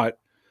they're not,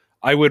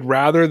 I would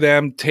rather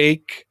them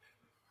take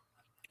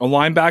a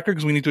linebacker,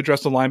 because we need to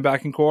address the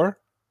linebacking core,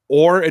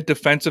 or a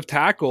defensive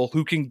tackle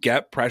who can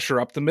get pressure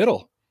up the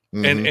middle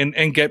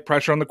and get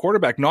pressure on the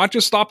quarterback, not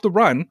just stop the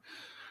run.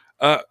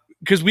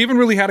 because we haven't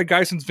really had a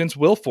guy since Vince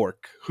Wilfork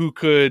who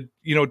could,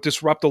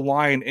 disrupt a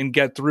line and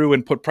get through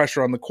and put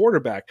pressure on the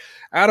quarterback.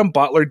 Adam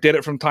Butler did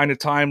it from time to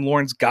time.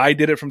 Lawrence Guy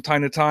did it from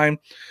time to time,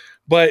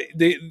 but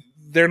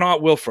they're not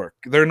Wilfork.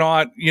 They're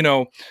not,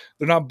 they're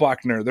not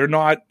Buckner. They're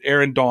not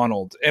Aaron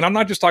Donald. And I'm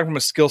not just talking from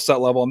a skill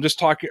set level. I'm just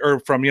talking, or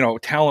from,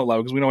 talent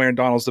level, because we know Aaron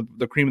Donald's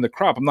the cream of the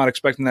crop. I'm not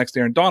expecting the next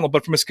Aaron Donald,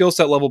 but from a skill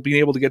set level, being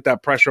able to get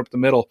that pressure up the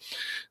middle,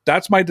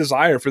 that's my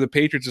desire for the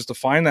Patriots, is to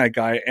find that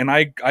guy. And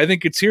I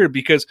think it's here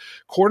because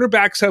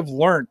quarterbacks have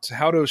learned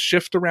how to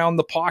shift around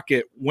the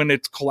pocket when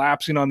it's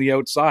collapsing on the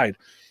outside.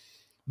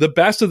 The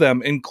best of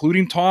them,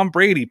 including Tom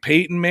Brady,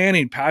 Peyton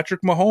Manning,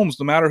 Patrick Mahomes,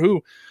 no matter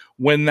who,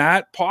 when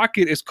that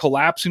pocket is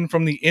collapsing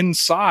from the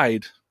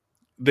inside,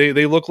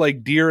 they look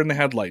like deer in the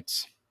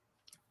headlights.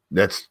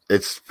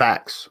 It's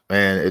facts,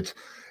 and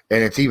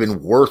it's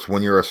even worse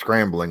when you're a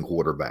scrambling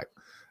quarterback,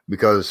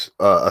 because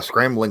a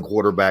scrambling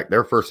quarterback,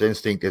 their first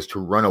instinct is to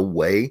run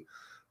away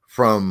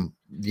from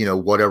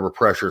whatever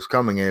pressure is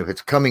coming, and if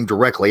it's coming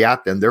directly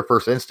at them, their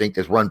first instinct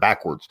is run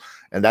backwards,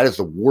 and that is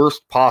the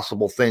worst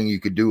possible thing you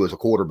could do as a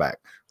quarterback,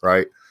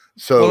 right?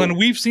 So, well, and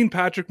we've seen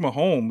Patrick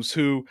Mahomes,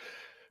 who,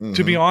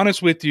 to be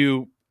honest with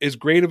you, as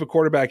great of a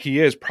quarterback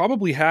he is,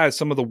 probably has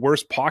some of the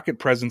worst pocket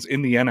presence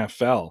in the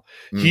NFL.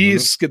 He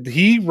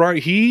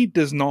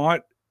does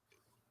not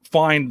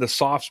find the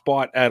soft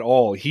spot at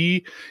all.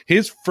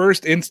 His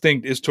first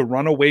instinct is to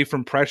run away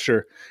from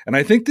pressure. And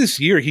I think this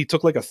year he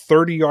took like a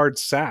 30-yard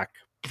sack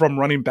from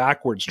running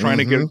backwards, trying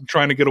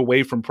to get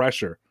away from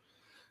pressure.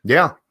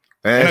 Yeah.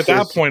 And at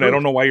that point, I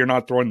don't know why you're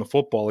not throwing the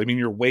football. I mean,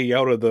 you're way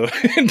out of the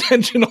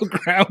intentional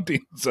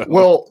grounding zone.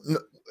 Well,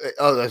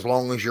 as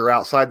long as you're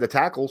outside the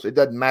tackles, it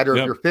doesn't matter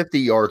if you're 50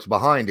 yards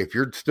behind. If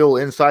you're still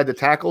inside the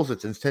tackles,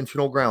 it's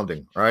intentional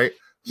grounding, right?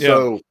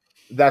 So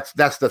that's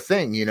the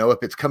thing, if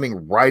it's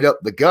coming right up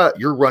the gut,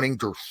 you're running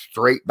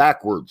straight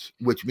backwards,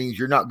 which means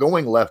you're not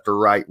going left or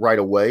right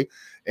away.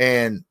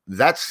 And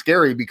that's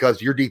scary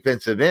because your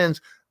defensive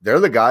ends, they're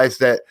the guys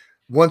that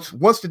once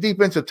the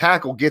defensive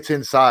tackle gets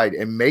inside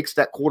and makes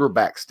that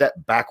quarterback step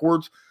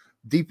backwards,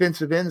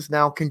 defensive ends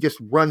now can just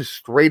run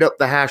straight up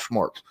the hash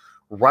marks,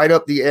 right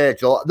up the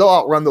edge. They'll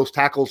outrun those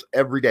tackles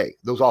every day.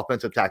 Those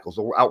offensive tackles,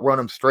 they'll outrun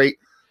them straight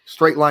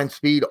line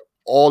speed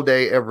all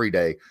day, every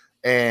day.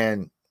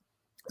 And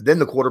then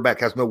the quarterback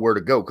has nowhere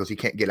to go because he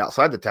can't get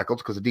outside the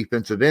tackles because the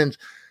defensive ends,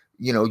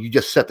 you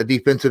just set the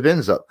defensive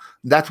ends up.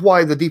 That's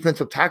why the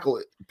defensive tackle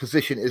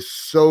position is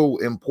so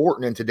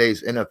important in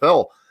today's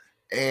NFL.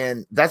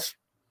 And that's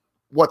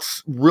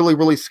what's really,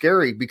 really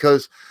scary,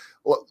 because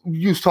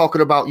you was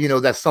talking about,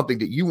 that's something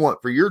that you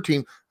want for your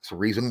team. It's the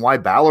reason why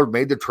Ballard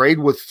made the trade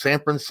with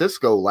San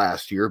Francisco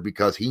last year,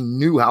 because he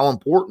knew how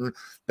important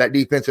that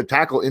defensive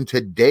tackle in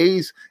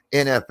today's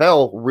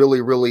NFL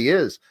really, really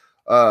is.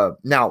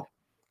 Now,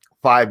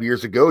 5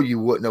 years ago, you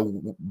wouldn't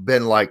have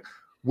been like,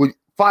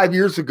 5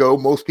 years ago,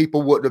 most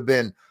people wouldn't have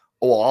been,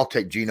 I'll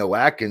take Geno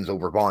Atkins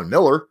over Von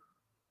Miller.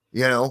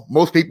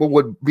 Most people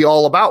would be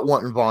all about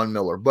wanting Von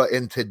Miller. But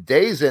in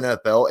today's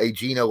NFL, a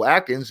Geno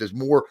Atkins is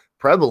more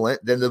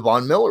prevalent than the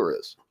Von Miller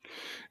is.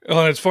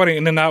 And it's funny,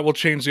 and then that will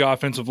change the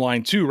offensive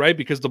line too, right?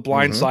 Because the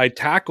blindside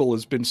tackle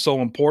has been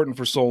so important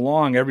for so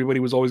long. Everybody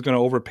was always going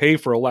to overpay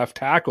for a left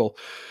tackle.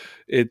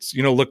 It's,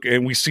 look,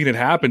 and we've seen it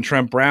happen.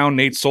 Trent Brown,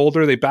 Nate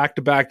Solder, they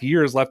back-to-back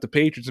years left the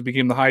Patriots and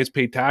became the highest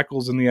paid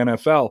tackles in the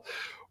NFL.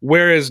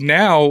 Whereas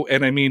now,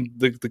 and I mean,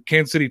 the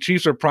Kansas City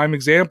Chiefs are a prime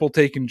example,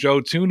 taking Joe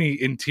Thuney,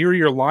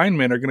 interior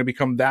linemen are going to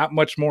become that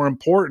much more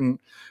important,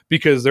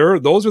 because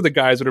those are the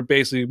guys that are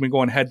basically been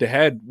going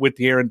head-to-head with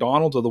the Aaron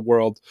Donalds of the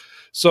world.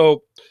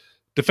 So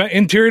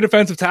interior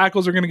defensive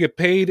tackles are going to get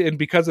paid, and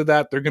because of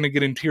that, they're going to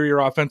get interior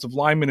offensive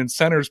linemen and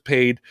centers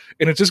paid,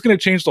 and it's just going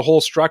to change the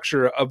whole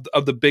structure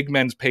of the big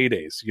men's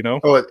paydays,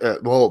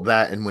 Well,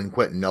 that, and when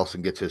Quentin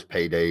Nelson gets his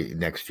payday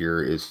next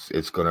year,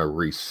 it's going to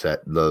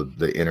reset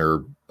the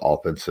inner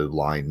offensive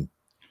line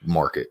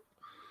market.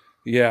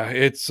 Yeah,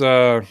 it's we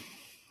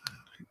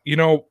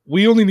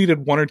only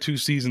needed 1 or 2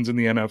 seasons in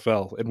the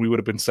NFL, and we would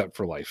have been set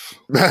for life.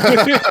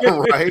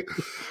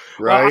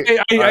 Right.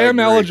 I am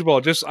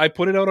eligible. I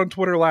put it out on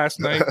Twitter last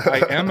night.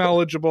 I am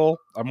eligible.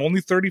 I'm only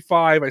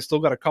 35. I still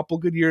got a couple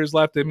good years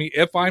left in me.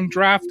 If I'm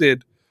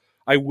drafted,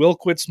 I will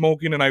quit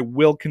smoking, and I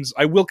will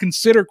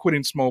consider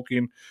quitting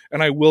smoking,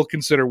 and I will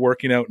consider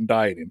working out and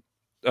dieting.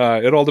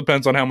 It all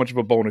depends on how much of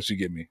a bonus you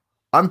give me.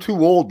 I'm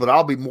too old, but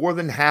I'll be more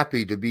than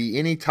happy to be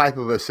any type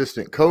of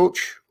assistant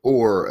coach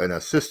or an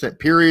assistant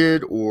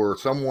period, or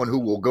someone who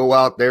will go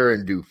out there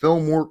and do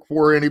film work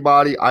for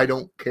anybody. I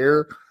don't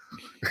care.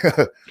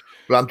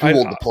 But I'm too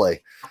old to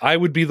play. I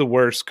would be the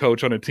worst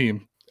coach on a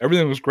team.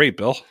 Everything was great,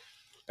 Bill.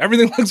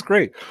 Everything looks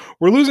great.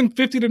 We're losing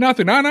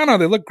 50-0. No.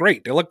 They look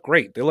great. They look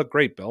great, Bill.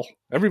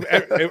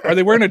 Are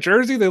they wearing a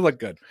jersey? They look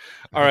good.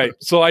 All right.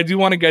 So I do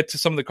want to get to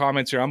some of the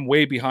comments here. I'm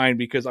way behind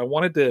because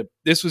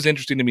this was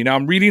interesting to me. Now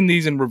I'm reading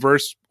these in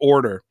reverse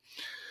order,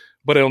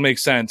 but it'll make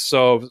sense.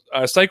 So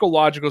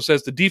Psychological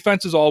says the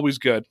defense is always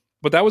good,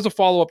 But that was a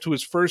follow-up to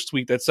his first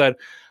tweet that said,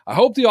 I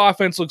hope the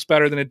offense looks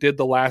better than it did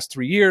the last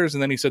 3 years.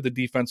 And then he said the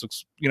defense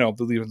looks,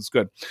 the defense is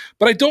good.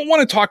 But I don't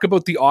want to talk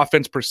about the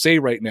offense per se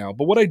right now.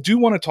 But what I do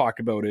want to talk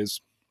about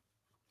is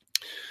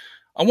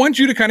I want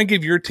you to kind of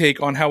give your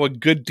take on how a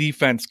good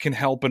defense can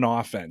help an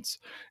offense.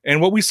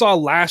 And what we saw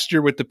last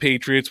year with the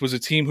Patriots was a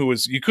team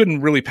you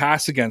couldn't really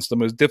pass against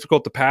them. It was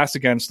difficult to pass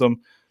against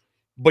them,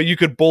 but you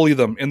could bully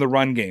them in the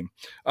run game.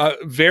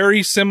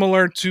 Very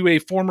similar to a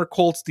former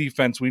Colts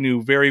defense we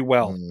knew very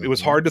well. It was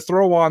hard to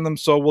throw on them,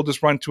 so we'll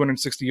just run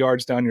 260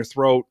 yards down your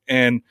throat,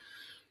 and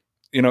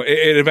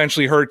it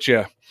eventually hurts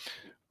you.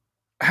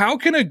 How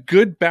can a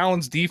good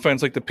balanced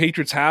defense like the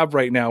Patriots have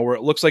right now, where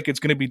it looks like it's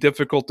going to be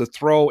difficult to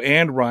throw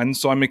and run,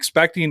 so I'm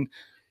expecting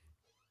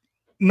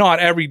not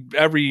every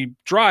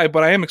drive,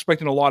 but I am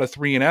expecting a lot of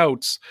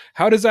 3-and-outs.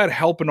 How does that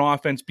help an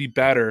offense be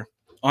better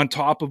on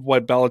top of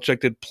what Belichick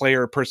did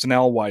player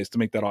personnel-wise to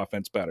make that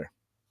offense better?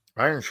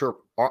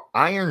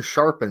 Iron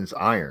sharpens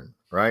iron,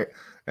 right?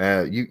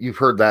 You've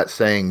heard that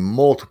saying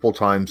multiple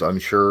times, I'm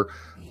sure.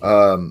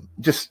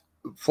 Just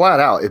flat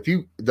out, if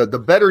the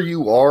better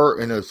you are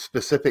in a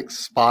specific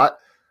spot,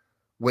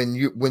 when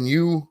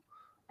you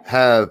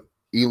have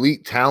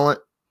elite talent,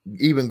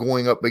 even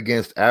going up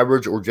against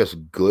average or just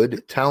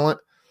good talent,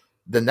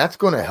 then that's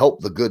going to help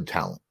the good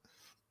talent.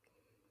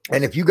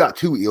 And if you got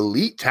two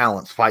elite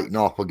talents fighting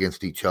off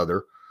against each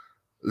other,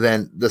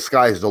 then the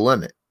sky's the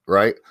limit,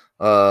 right?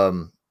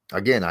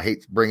 Again, I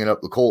hate bringing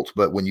up the Colts,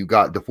 but when you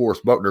got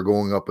DeForest Buckner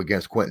going up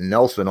against Quentin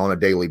Nelson on a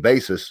daily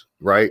basis,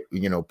 right,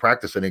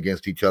 practicing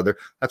against each other,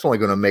 that's only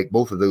going to make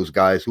both of those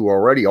guys who are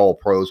already all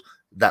pros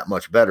that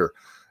much better.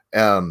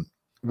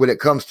 When it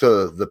comes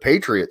to the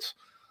Patriots,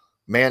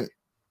 man,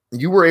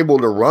 you were able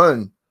to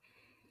run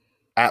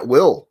at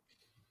will,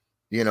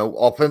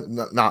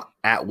 not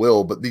at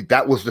will, but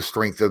that was the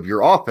strength of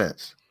your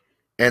offense.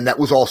 And that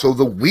was also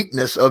the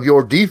weakness of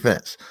your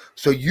defense.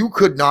 So you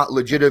could not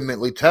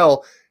legitimately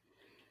tell,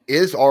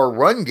 is our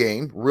run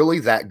game really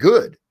that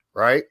good,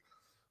 right?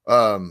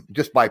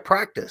 Just by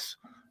practice.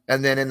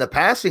 And then in the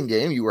passing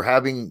game, you were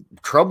having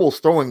troubles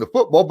throwing the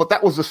football, but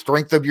that was the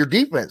strength of your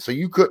defense. So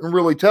you couldn't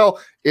really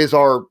tell, is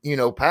our,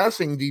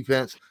 passing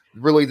defense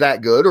really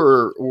that good,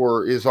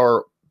 or is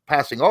our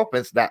passing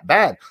offense that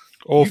bad?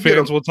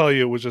 Fans will tell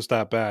you it was just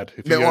that bad.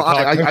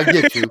 I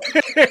get you.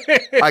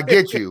 I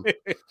get you.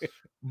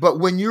 But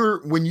when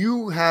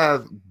you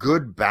have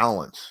good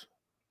balance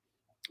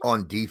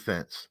on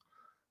defense,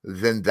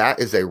 then that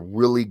is a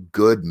really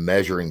good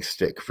measuring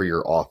stick for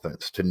your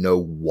offense to know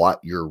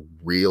what your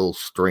real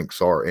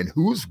strengths are and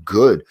who's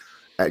good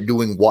at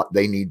doing what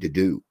they need to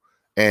do,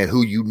 and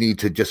who you need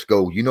to just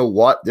go, you know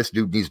what, this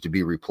dude needs to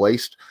be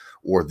replaced,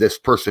 or this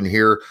person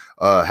here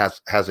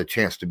has a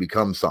chance to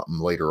become something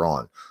later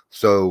on.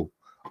 So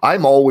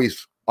I've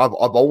always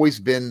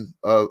been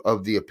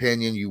of the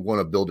opinion you want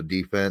to build a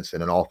defense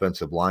and an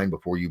offensive line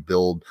before you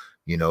build,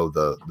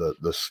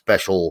 the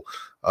special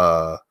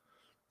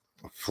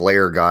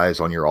flair guys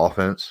on your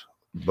offense.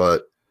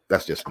 But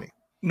that's just me.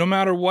 No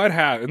matter what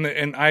happens,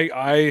 and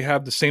I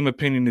have the same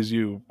opinion as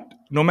you,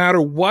 no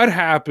matter what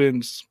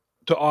happens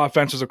to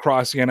offenses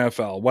across the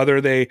NFL,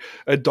 whether they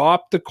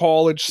adopt the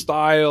college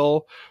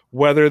style,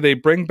 whether they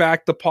bring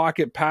back the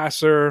pocket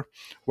passer,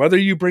 whether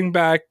you bring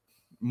back,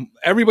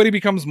 everybody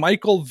becomes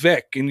Michael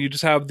Vick and you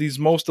just have these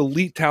most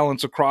elite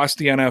talents across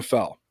the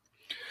NFL.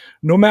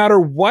 No matter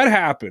what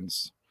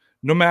happens,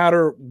 no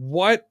matter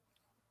what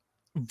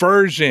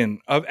version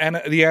of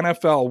the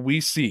NFL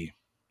we see,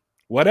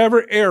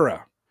 whatever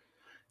era,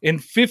 in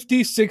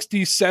 50,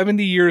 60,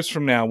 70 years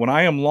from now, when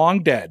I am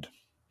long dead,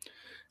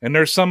 and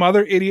there's some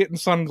other idiot in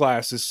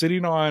sunglasses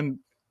sitting on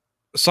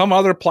some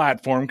other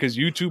platform, because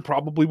YouTube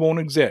probably won't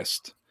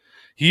exist,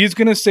 he's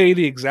going to say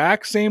the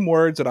exact same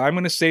words that I'm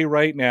going to say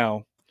right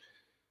now.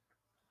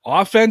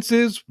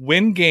 Offenses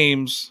win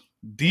games,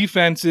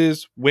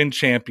 defenses win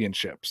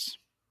championships.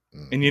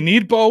 And you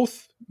need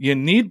both. You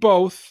need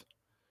both.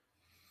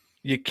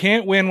 You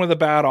can't win with a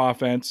bad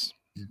offense.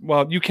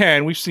 Well, you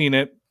can. We've seen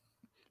it.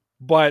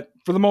 But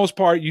for the most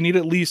part, you need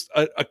at least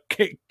a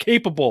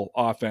capable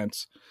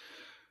offense.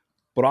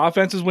 But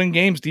offenses win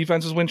games,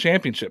 defenses win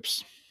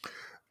championships.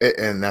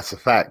 And that's a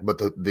fact. But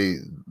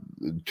the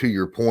to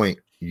your point,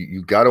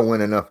 you got to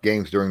win enough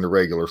games during the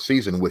regular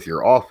season with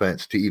your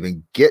offense to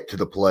even get to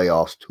the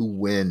playoffs to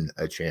win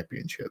a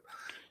championship.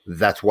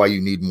 That's why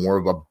you need more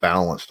of a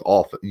balanced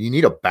offense. You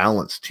need a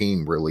balanced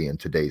team, really, in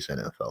today's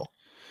NFL.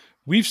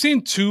 We've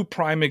seen two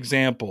prime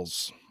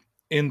examples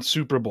in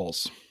Super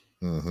Bowls.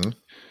 Mm-hmm.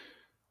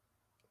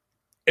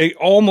 It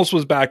almost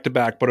was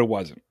back-to-back, but it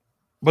wasn't.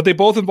 But they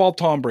both involved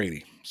Tom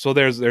Brady. So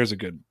there's a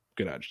good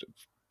adjective.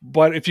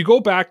 But if you go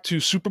back to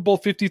Super Bowl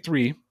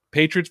 53,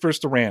 Patriots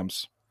versus the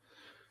Rams,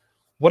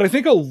 what I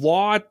think a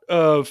lot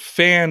of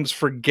fans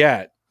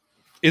forget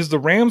is the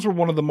Rams were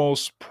one of the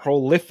most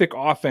prolific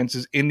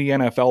offenses in the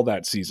NFL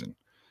that season.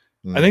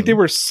 Mm-hmm. I think they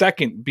were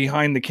second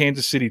behind the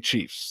Kansas City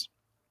Chiefs.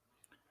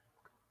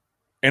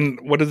 And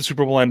what did the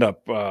Super Bowl end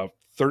up?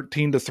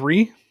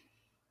 13-3?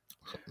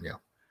 Yeah.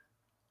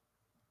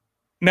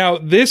 Now,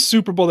 this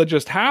Super Bowl that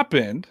just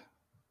happened,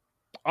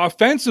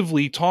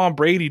 offensively, Tom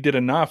Brady did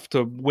enough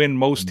to win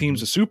most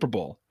teams a Super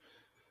Bowl.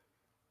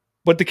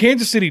 But the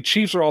Kansas City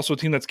Chiefs are also a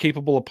team that's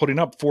capable of putting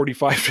up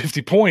 45,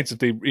 50 points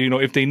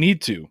if they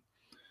need to.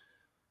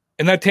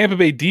 And that Tampa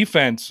Bay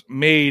defense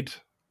made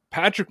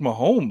Patrick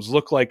Mahomes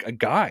look like a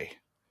guy.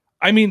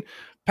 I mean,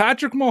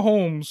 Patrick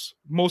Mahomes'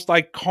 most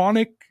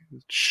iconic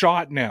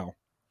shot now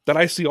that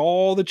I see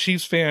all the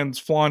Chiefs fans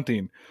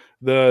flaunting,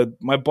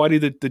 my buddy,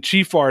 the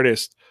Chief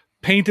artist,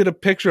 painted a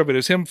picture of it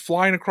as him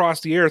flying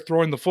across the air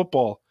throwing the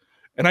football.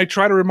 And I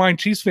try to remind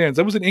Chiefs fans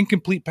that was an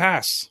incomplete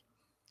pass.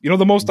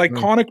 The most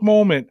iconic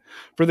moment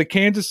for the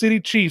Kansas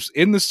City Chiefs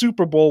in the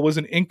Super Bowl was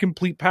an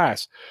incomplete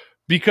pass,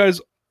 because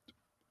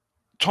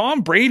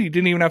Tom Brady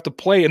didn't even have to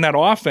play in that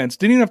offense,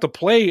 didn't even have to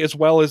play as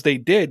well as they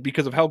did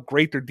because of how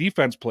great their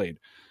defense played.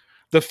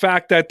 The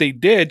fact that they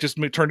did just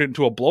turned it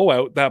into a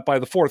blowout that by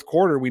the fourth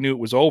quarter, we knew it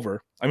was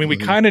over. I mean, we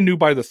kind of knew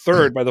by the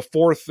third, by the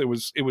fourth, it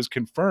was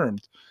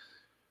confirmed.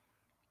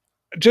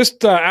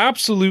 Just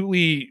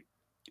absolutely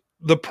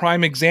the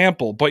prime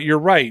example. But you're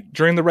right.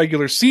 During the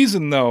regular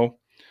season, though,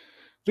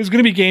 there's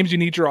going to be games you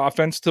need your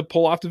offense to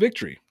pull off the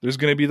victory. There's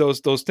going to be those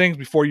things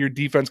before your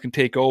defense can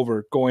take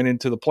over going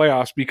into the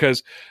playoffs.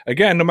 Because,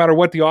 again, no matter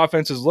what the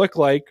offenses look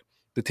like,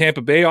 the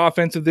Tampa Bay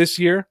offense of this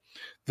year,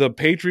 the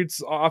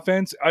Patriots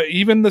offense,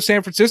 even the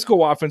San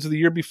Francisco offense of the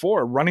year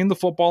before, running the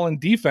football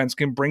and defense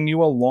can bring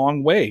you a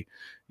long way.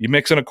 You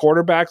mix in a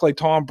quarterback like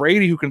Tom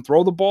Brady who can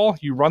throw the ball,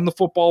 you run the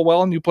football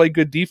well, and you play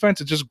good defense.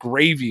 It's just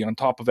gravy on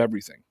top of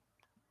everything.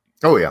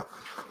 Oh, yeah.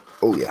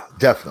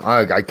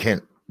 Definitely. I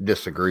can't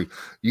disagree.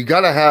 You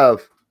have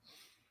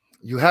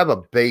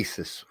a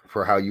basis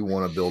for how you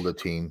want to build a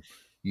team.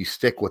 You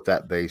stick with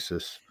that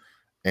basis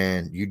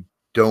and you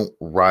don't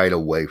ride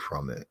away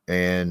from it.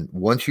 And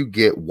once you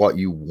get what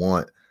you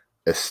want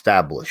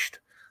established,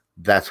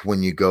 that's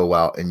when you go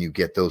out and you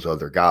get those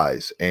other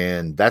guys.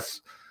 And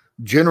that's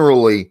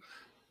generally,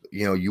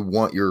 you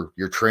want your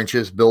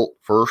trenches built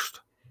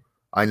first.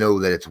 I know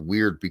that it's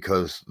weird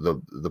because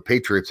the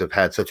Patriots have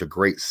had such a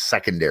great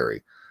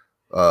secondary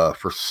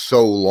for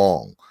so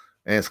long.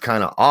 And it's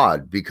kind of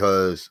odd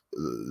because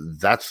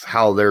that's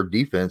how their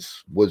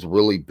defense was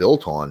really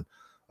built on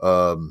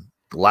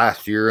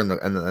last year and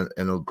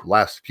the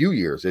last few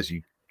years, as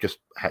you just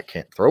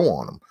can't throw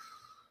on them.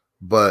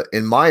 But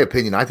in my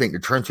opinion, I think the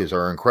trenches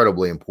are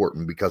incredibly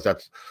important because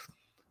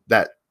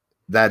that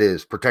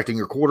is protecting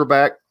your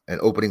quarterback and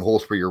opening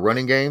holes for your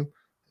running game.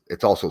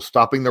 It's also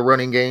stopping the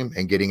running game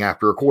and getting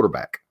after a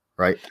quarterback,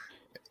 right?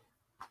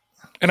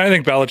 And I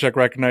think Belichick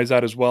recognized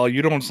that as well.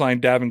 You don't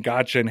sign Davin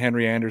Gotcha and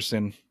Henry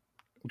Anderson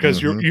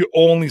because you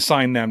only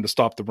sign them to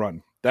stop the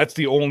run. That's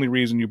the only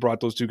reason you brought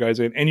those two guys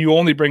in. And you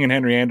only bring in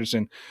Henry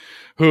Anderson,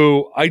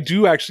 who I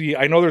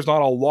know there's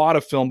not a lot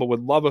of film, but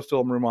would love a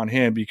film room on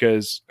him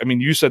because, I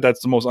mean, you said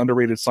that's the most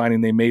underrated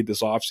signing they made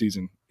this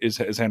offseason is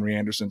Henry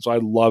Anderson. So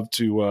I'd love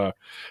to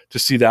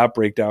see that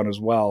breakdown as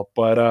well.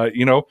 But,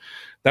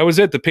 that was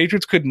it. The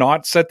Patriots could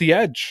not set the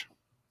edge.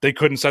 They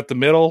couldn't set the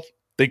middle.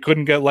 They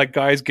couldn't let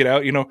guys get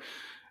out.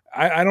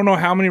 I don't know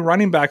how many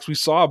running backs we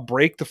saw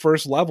break the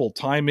first level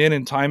time in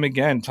and time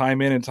again.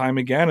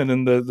 And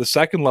then the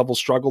second level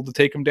struggled to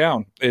take them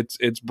down.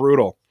 It's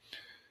brutal.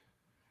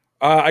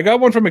 I got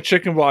one from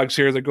McChicken Vlogs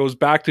here that goes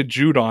back to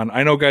Judon.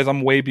 I know, guys,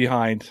 I'm way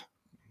behind.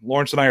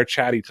 Lawrence and I are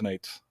chatty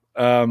tonight.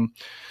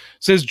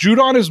 Says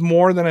Judon is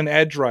more than an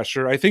edge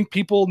rusher. I think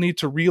people need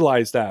to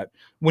realize that.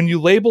 When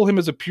you label him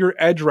as a pure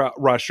edge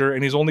rusher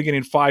and he's only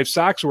getting 5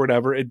 sacks or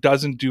whatever, it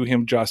doesn't do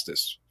him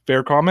justice.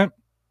 Fair comment?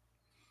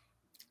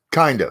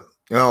 Kind of.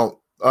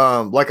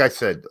 Like I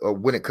said,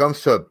 when it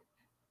comes to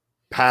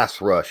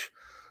pass rush,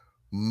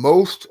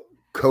 most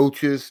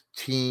coaches,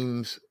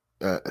 teams,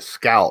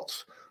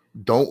 scouts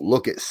don't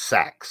look at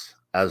sacks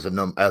as the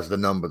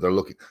number.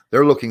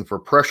 They're looking for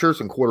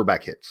pressures and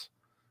quarterback hits.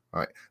 All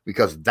right,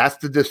 because that's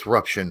the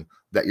disruption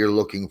that you're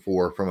looking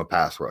for from a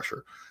pass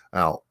rusher.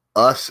 Now,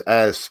 us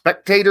as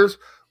spectators,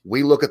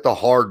 we look at the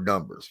hard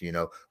numbers.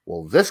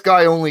 Well, this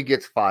guy only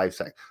gets 5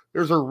 sacks.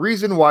 There's a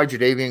reason why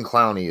Jadeveon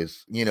Clowney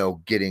is,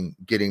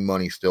 getting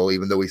money still,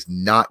 even though he's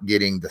not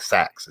getting the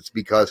sacks. It's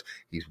because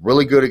he's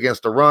really good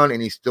against the run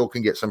and he still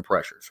can get some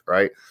pressures,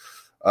 right?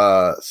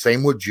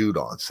 Same with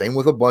Judon, same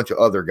with a bunch of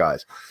other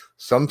guys.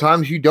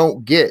 Sometimes you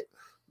don't get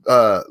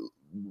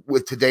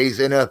with today's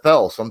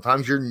NFL.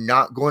 Sometimes you're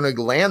not going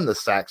to land the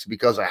sacks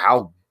because of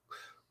how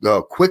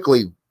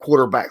quickly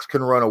quarterbacks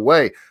can run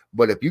away.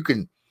 But if you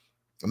can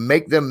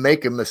make them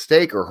make a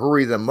mistake or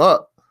hurry them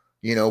up,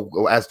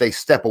 as they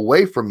step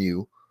away from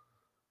you,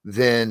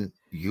 then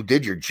you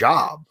did your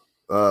job.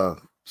 I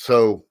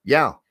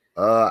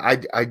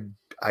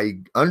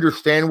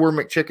understand where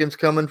McChicken's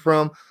coming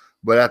from,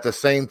 but at the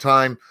same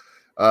time,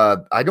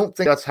 I don't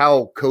think that's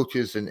how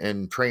coaches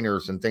and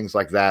trainers and things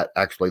like that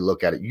actually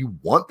look at it. You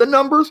want the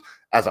numbers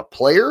as a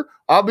player.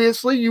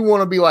 Obviously, you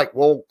want to be like,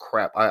 well,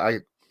 crap, I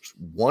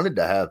wanted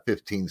to have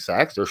 15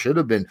 sacks. There should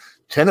have been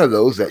 10 of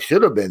those that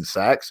should have been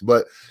sacks.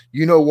 But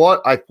you know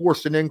what? I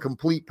forced an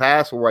incomplete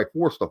pass, or I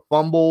forced a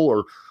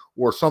fumble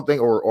or something,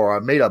 or I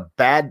made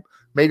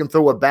him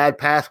throw a bad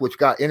pass, which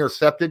got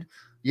intercepted.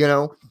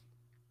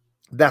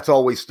 that's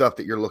always stuff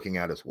that you're looking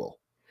at as well.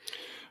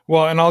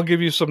 Well, and I'll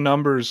give you some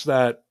numbers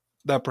that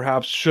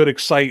perhaps would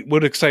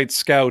excite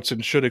scouts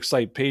and should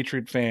excite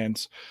Patriot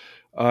fans.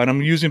 And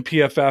I'm using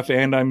PFF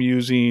and I'm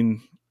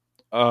using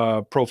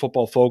Pro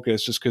Football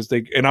Focus just because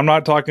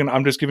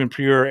I'm just giving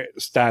pure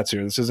stats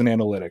here. This isn't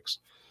analytics.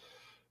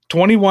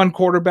 21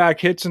 quarterback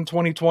hits in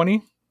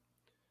 2020,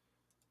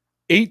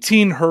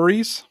 18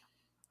 hurries.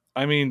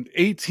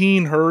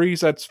 18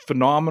 hurries. That's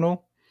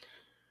phenomenal.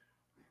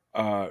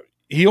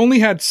 He only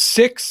had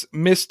 6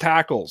 missed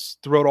tackles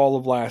throughout all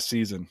of last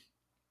season.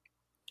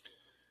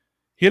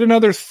 He had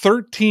another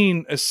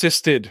 13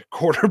 assisted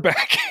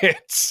quarterback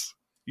hits,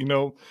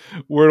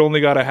 where it only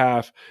got a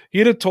half. He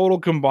had a total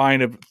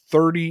combined of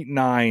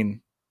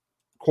 39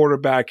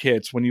 quarterback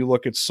hits when you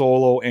look at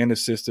solo and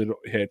assisted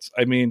hits.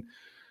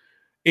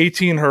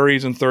 18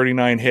 hurries and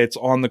 39 hits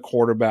on the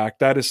quarterback.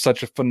 That is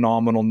such a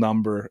phenomenal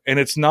number. And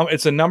it's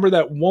a number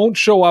that won't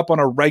show up on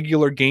a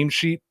regular game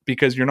sheet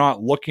because you're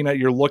looking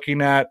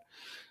at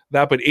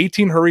that. But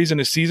 18 hurries in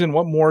a season,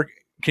 what more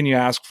can you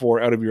ask for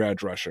out of your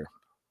edge rusher?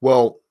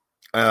 Well,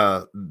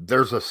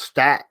 there's a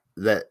stat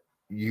that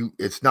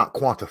it's not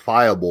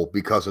quantifiable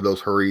because of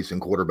those hurries and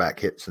quarterback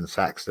hits and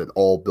sacks that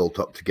all built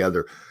up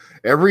together.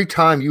 Every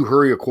time you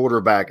hurry a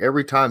quarterback,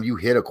 every time you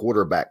hit a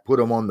quarterback,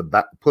 put him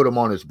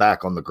on his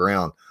back on the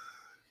ground,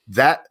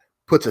 that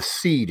puts a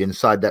seed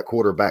inside that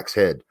quarterback's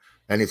head,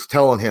 and it's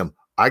telling him,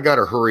 I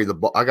gotta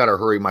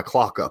hurry my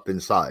clock up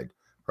inside,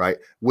 right?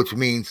 Which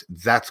means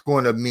that's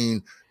going to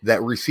mean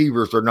that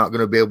receivers are not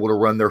going to be able to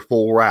run their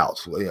full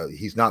routes.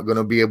 He's not going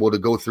to be able to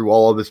go through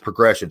all of his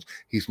progressions.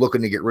 He's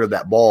looking to get rid of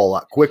that ball a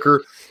lot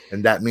quicker,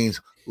 and that means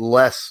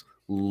less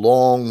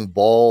long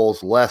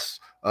balls, less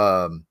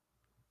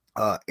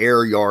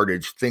air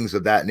yardage, things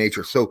of that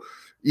nature. So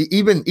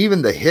even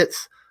the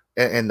hits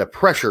and the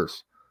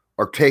pressures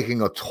are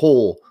taking a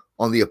toll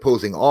on the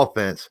opposing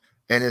offense,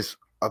 and is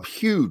a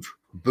huge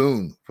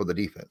boon for the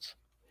defense.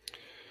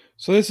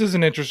 So this is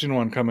an interesting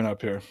one coming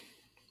up here.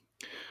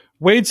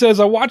 Wade says,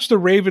 I watched the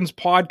Ravens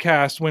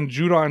podcast when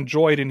Judon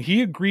joined, and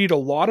he agreed a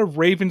lot of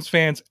Ravens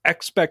fans'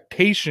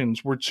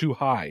 expectations were too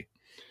high.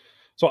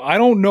 So I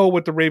don't know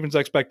what the Ravens'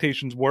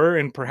 expectations were,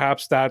 and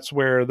perhaps that's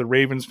where the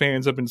Ravens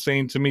fans have been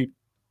saying to me,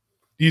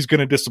 he's going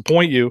to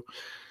disappoint you.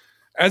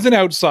 As an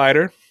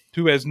outsider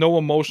who has no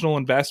emotional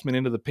investment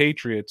into the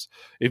Patriots,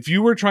 if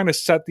you were trying to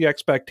set the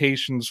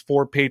expectations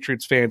for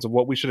Patriots fans of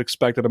what we should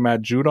expect out of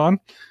Matt Judon,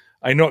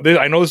 I know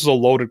this is a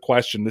loaded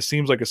question. This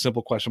seems like a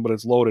simple question, but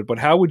it's loaded. But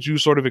how would you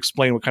sort of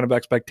explain what kind of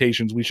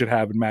expectations we should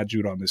have in Matt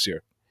Judon this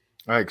year?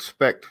 I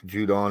expect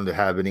Judon to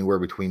have anywhere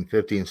between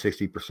 50 and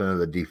 60% of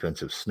the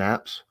defensive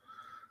snaps.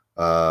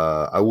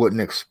 I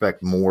wouldn't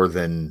expect more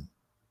than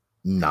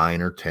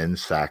 9 or 10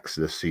 sacks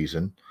this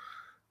season,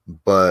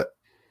 but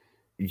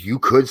you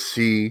could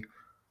see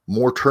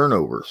more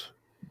turnovers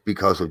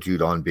because of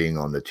Judon being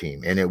on the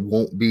team. And it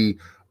won't be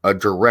a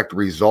direct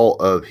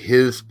result of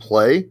his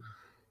play,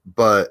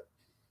 but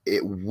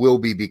it will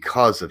be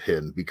because of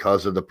him,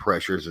 because of the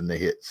pressures and the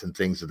hits and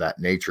things of that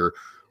nature,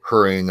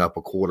 hurrying up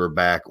a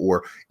quarterback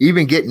or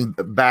even getting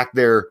back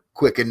there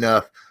quick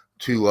enough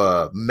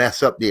to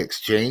mess up the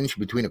exchange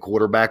between a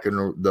quarterback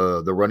and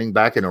the running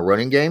back in a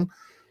running game.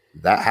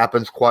 That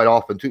happens quite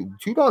often too.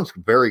 Judon's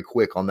very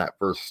quick on that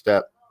first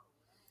step,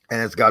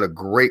 and it's got a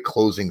great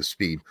closing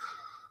speed.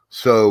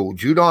 So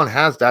Judon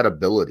has that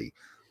ability.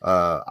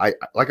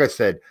 Like I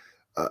said,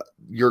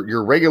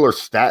 your regular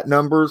stat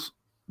numbers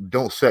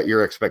don't set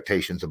your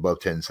expectations above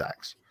 10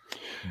 sacks.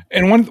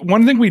 And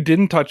one thing we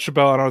didn't touch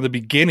about on the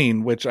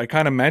beginning, which I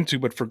kind of meant to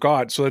but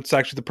forgot, so it's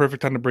actually the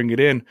perfect time to bring it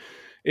in,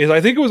 is I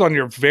think it was on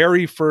your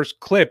very first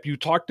clip, you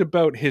talked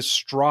about his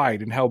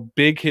stride and how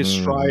big his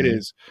stride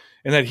is,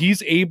 and that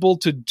he's able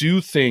to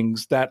do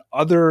things that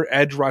other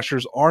edge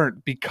rushers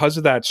aren't because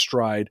of that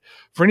stride.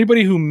 For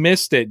anybody who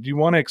missed it, do you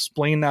want to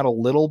explain that a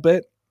little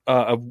bit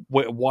of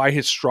why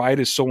his stride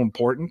is so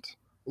important?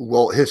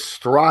 Well, his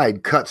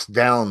stride cuts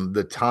down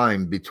the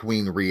time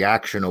between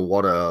reaction of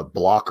what a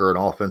blocker, an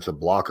offensive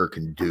blocker,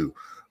 can do.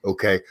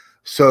 Okay,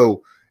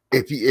 so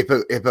if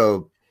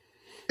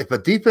a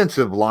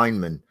defensive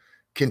lineman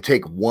can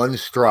take one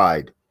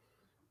stride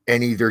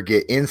and either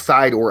get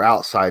inside or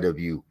outside of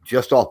you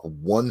just off of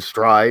one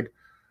stride,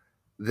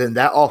 then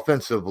that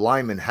offensive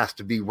lineman has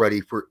to be ready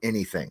for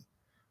anything.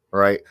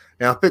 Right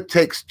now, if it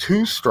takes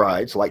two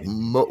strides,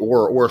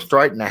 or a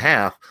stride and a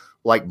half,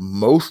 like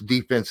most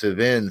defensive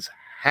ends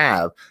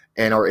have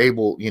and are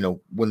able,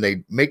 when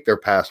they make their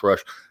pass rush,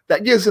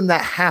 that gives them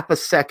that half a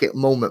second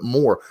moment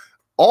more.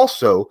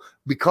 Also,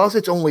 because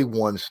it's only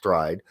one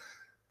stride,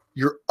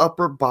 your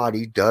upper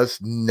body does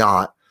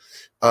not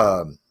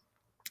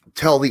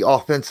tell the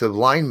offensive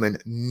lineman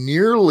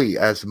nearly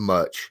as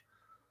much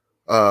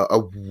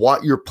of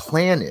what your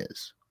plan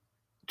is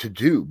to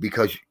do,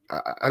 because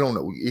I don't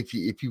know if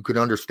you could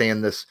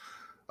understand this,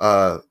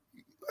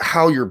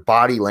 how your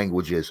body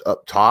language is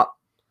up top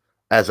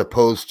as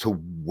opposed to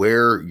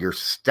where you're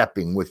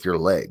stepping with your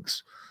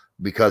legs.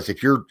 Because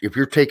if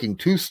you're taking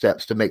two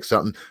steps to make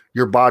something,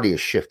 your body is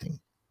shifting.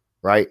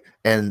 right?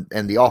 And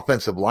the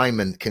offensive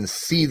lineman can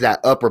see that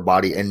upper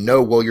body and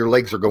know, well, your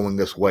legs are going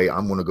this way,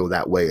 I'm going to go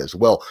that way as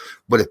well.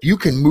 But if you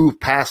can move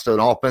past an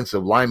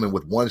offensive lineman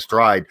with one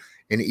stride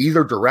in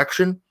either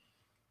direction,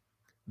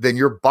 then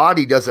your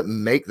body doesn't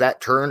make that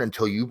turn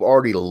until you've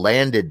already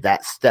landed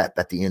that step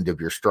at the end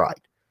of your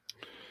stride.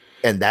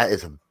 And that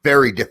is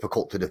very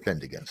difficult to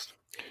defend against.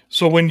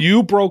 So when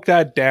you broke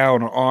that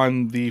down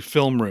on the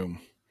film room,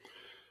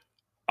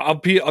 I'll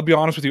be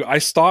honest with you, I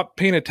stopped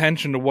paying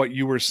attention to what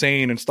you were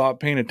saying and stopped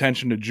paying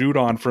attention to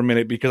Judon for a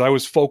minute because I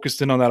was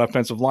focused in on that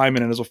offensive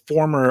lineman. And as a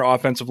former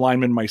offensive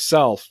lineman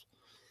myself,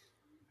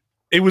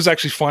 it was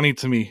actually funny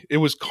to me. It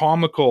was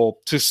comical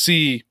to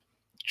see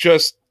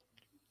just,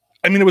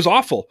 I mean, it was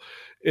awful.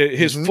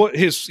 His foot,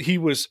 he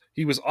was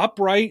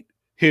upright.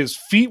 His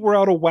feet were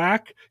out of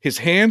whack. His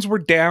hands were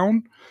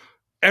down.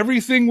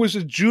 Everything was,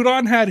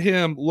 Judon had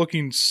him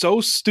looking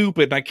so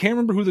stupid. And I can't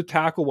remember who the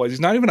tackle was. He's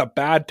not even a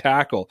bad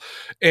tackle.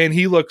 And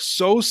he looked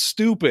so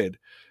stupid.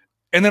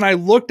 And then I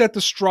looked at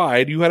the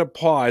stride. You had a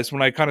pause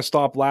when I kind of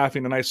stopped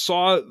laughing. And I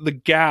saw the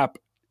gap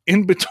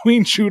in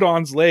between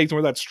Judon's legs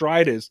where that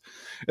stride is.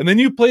 And then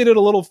you played it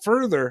a little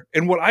further.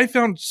 And what I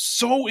found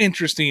so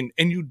interesting,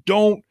 and you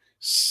don't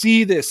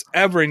see this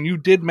ever, and you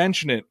did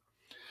mention it.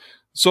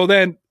 So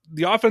then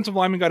the offensive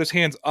lineman got his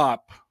hands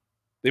up.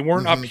 They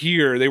weren't up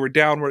here. They were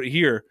down right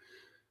here.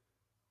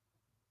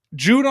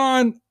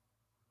 Judon,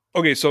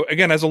 okay, so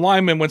again, as a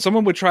lineman, when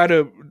someone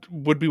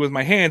would be with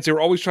my hands, they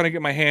were always trying to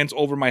get my hands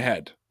over my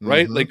head,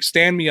 right? Like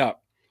stand me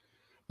up.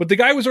 But the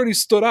guy was already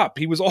stood up.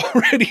 He was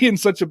already in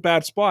such a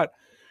bad spot.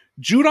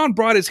 Judon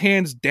brought his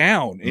hands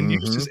down and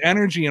used his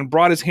energy and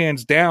brought his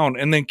hands down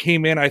and then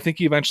came in. I think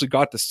he eventually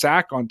got the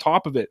sack on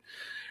top of it.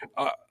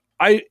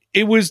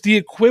 It was the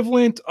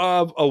equivalent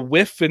of a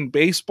whiff in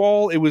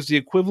baseball. It was the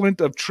equivalent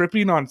of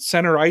tripping on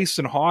center ice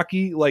in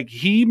hockey. Like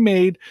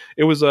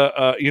it was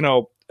a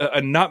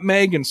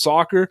nutmeg in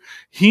soccer.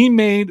 He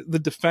made the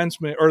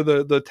defenseman or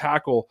the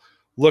tackle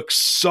look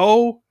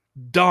so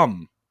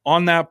dumb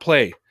on that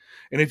play.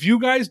 And if you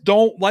guys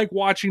don't like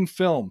watching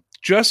film,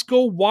 just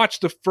go watch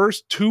the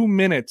first 2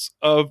 minutes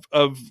of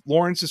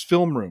Lawrence's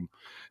film room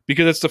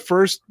because it's the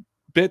first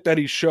bit that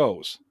he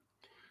shows.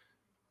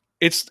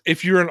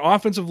 If you're an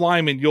offensive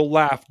lineman, you'll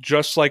laugh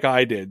just like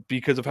I did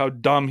because of how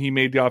dumb he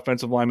made the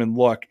offensive lineman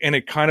look. And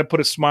it kind of put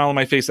a smile on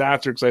my face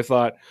after because I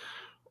thought,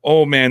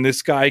 oh man,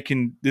 this guy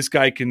can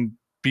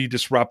be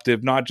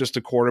disruptive, not just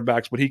to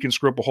quarterbacks, but he can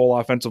screw up a whole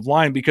offensive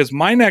line. Because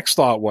my next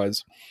thought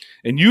was,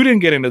 and you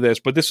didn't get into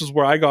this, but this is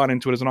where I got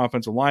into it as an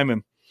offensive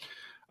lineman.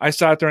 I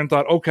sat there and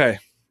thought, okay,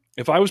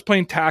 if I was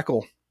playing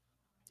tackle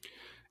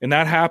and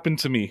that happened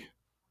to me,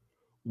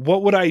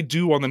 what would I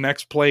do on the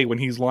next play when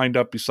he's lined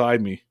up beside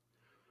me?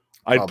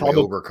 I'd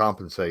probably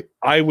overcompensate.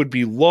 I would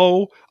be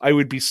low. I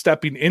would be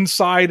stepping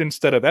inside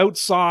instead of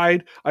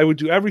outside. I would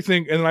do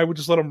everything, and then I would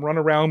just let him run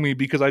around me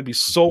because I'd be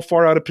so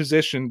far out of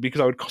position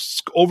because I would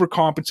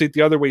overcompensate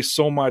the other way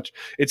so much.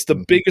 It's the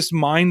biggest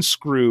mind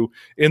screw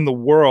in the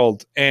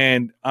world,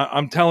 and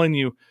I'm telling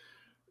you,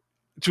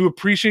 to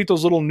appreciate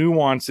those little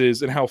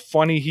nuances and how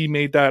funny he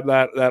made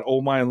that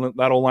old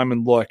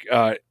lineman look.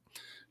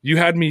 You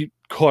had me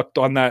cooked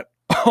on that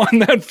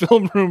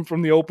film room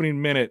from the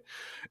opening minute.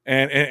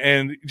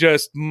 And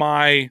just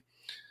my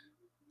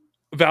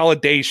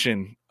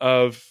validation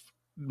of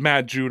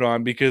Matt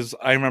Judon, because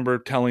I remember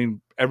telling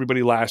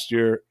everybody last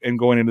year and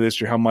going into this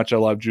year how much I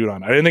love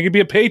Judon. I didn't think he'd be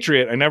a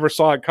Patriot. I never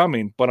saw it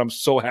coming, but I'm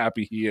so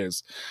happy he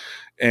is.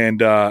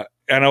 And I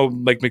know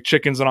like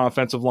McChicken's an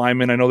offensive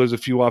lineman. I know there's a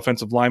few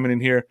offensive linemen in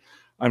here.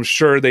 I'm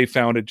sure they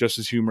found it just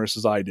as humorous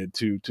as I did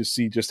to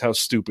see just how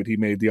stupid he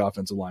made the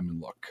offensive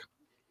lineman look.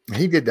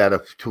 He did that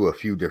to a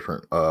few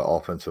different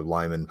offensive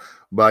linemen,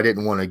 but I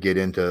didn't want to get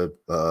into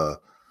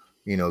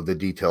the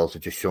details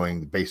of just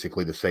showing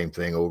basically the same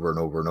thing over and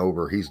over and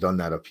over. He's done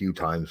that a few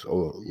times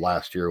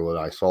last year. What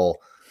I saw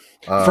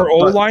for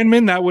old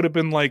linemen, that would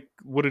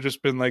have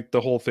just been like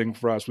the whole thing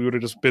for us. We would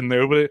have just been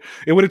there, but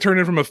it would have turned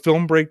in from a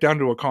film breakdown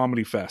to a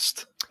comedy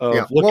fest.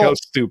 Look how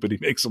stupid he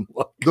makes him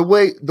look. The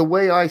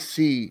way I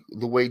see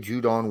the way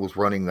Judon was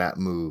running that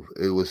move,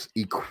 it was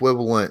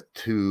equivalent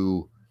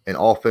to an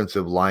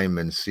offensive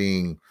lineman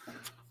seeing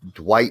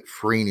Dwight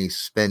Freeney's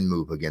spin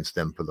move against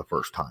them for the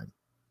first time.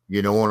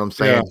 You know what I'm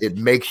saying? Yeah. It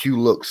makes you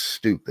look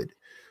stupid.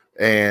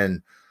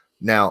 And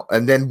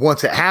then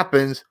once it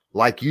happens,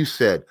 like you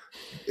said,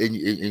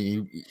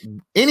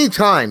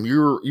 anytime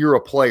you're a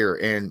player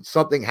and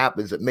something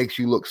happens that makes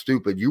you look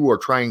stupid, you are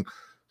trying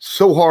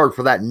so hard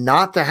for that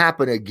not to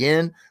happen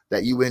again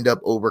that you end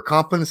up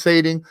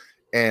overcompensating.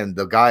 And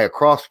the guy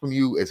across from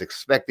you is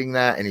expecting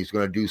that, and he's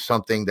going to do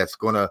something that's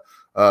going to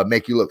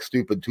make you look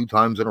stupid 2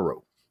 times in a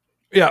row.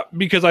 Yeah,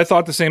 because I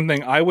thought the same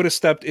thing. I would have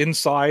stepped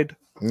inside.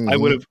 I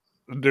would have.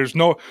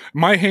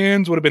 My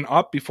hands would have been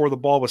up before the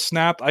ball was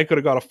snapped. I could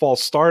have got a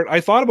false start. I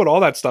thought about all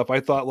that stuff. I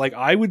thought like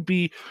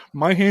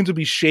my hands would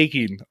be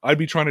shaking. I'd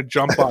be trying to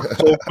jump up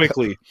so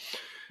quickly.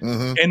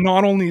 And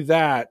not only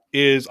that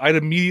is I'd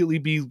immediately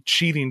be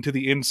cheating to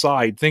the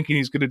inside, thinking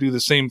he's going to do the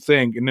same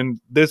thing. And then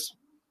this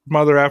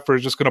mother effer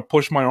is just going to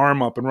push my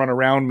arm up and run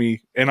around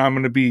me, and I'm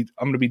going to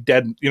be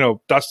dead,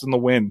 dust in the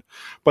wind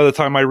by the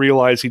time I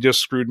realize he just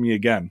screwed me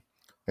again.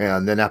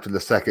 And then after the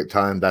second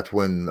time, that's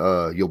when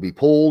you'll be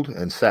pulled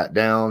and sat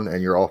down,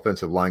 and your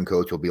offensive line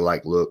coach will be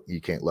like, look,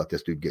 you can't let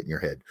this dude get in your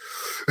head.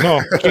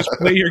 No, just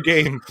play your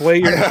game. Play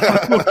your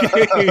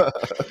game.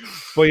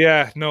 But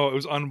yeah, no, it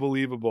was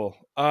unbelievable.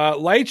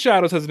 Light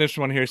Shadows has an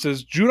interesting one here. It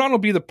says, Judon will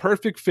be the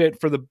perfect fit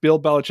for the Bill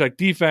Belichick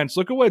defense.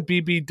 Look at what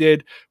BB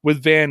did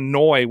with Van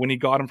Noy when he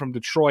got him from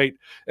Detroit.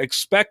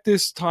 Expect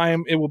this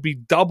time it will be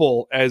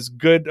double as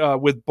good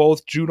with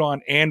both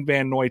Judon and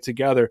Van Noy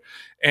together.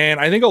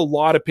 And I think a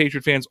lot of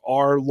Patriot fans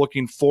are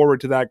looking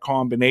forward to that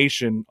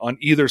combination on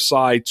either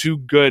side. Two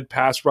good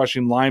pass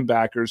rushing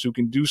linebackers who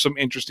can do some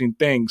interesting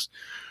things.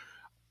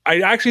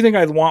 I actually think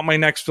I'd want my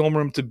next film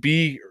room to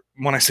be,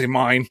 when I say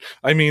mine,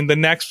 I mean the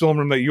next film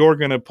room that you're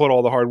going to put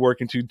all the hard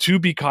work into, to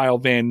be Kyle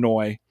Van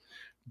Noy,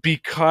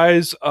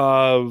 because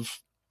of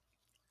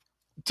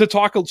to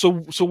talk.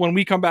 So when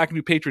we come back and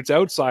do Patriots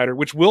Outsider,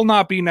 which will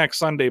not be next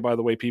Sunday, by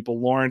the way, people,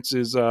 Lawrence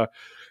is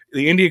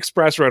the Indy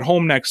Express are at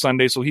home next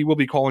Sunday, so he will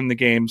be calling the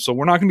game. So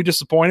we're not going to be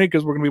disappointed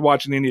because we're going to be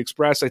watching the Indy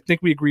Express. I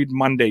think we agreed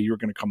Monday you were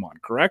going to come on,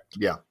 correct?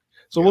 Yeah.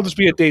 So we'll just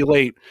be a day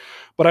late.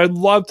 But I'd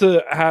love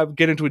to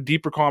get into a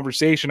deeper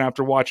conversation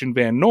after watching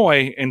Van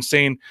Noy and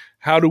saying,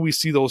 how do we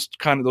see those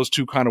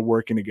two kind of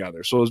working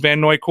together? So is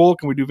Van Noy cool?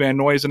 Can we do Van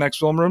Noy as the next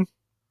film room?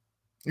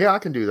 Yeah, I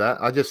can do that.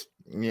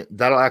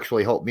 That'll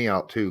actually help me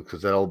out too,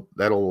 because that'll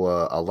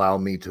allow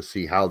me to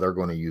see how they're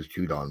going to use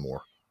Judon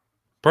more.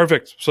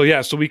 Perfect. So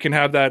yeah, so we can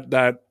have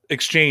that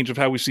exchange of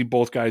how we see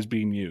both guys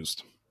being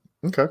used.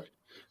 Okay.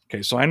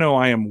 So I know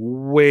I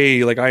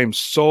am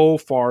so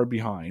far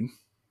behind.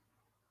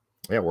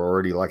 Yeah, we're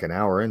already like an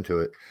hour into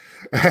it.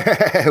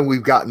 And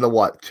we've gotten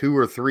to 2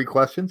 or 3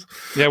 questions?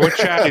 Yeah, we're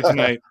chatty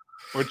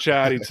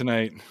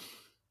tonight.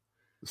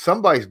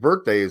 Somebody's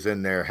birthday is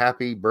in there.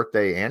 Happy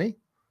birthday, Annie.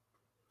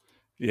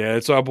 Yeah,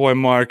 it's our boy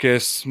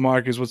Marcus.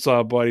 Marcus, what's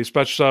up, buddy?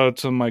 Special shout out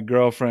to my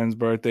girlfriend's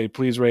birthday.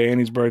 Please, Ray,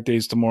 Annie's birthday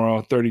is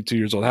tomorrow, 32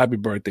 years old. Happy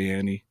birthday,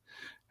 Annie.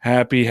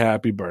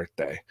 Happy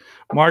birthday.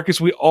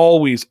 Marcus, we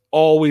always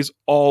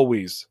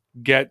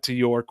get to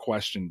your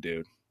question,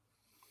 dude.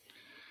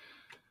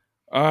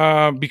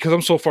 Because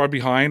I'm so far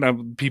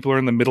behind, people are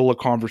in the middle of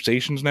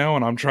conversations now,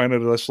 and I'm trying to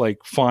just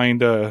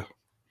find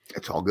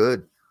It's all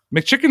good.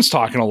 McChicken's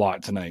talking a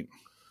lot tonight.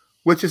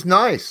 Which is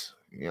nice.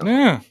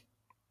 Yeah.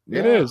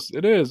 It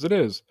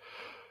is.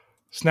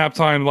 Snap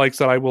Time likes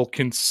that I will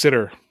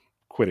consider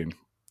quitting.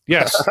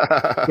 Yes.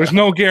 There's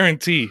no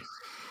guarantee.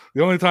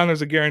 The only time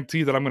there's a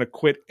guarantee that I'm going to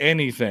quit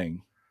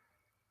anything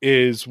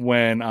is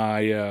when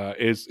I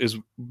is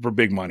for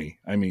big money.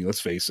 I mean,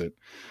 let's face it.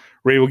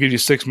 Ray will give you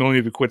 $6 million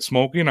if you quit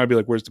smoking. I'd be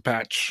like, where's the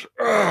patch?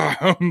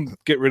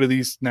 Get rid of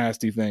these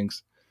nasty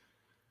things.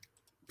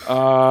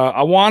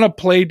 I want to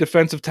play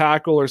defensive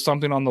tackle or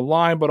something on the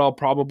line, but I'll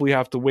probably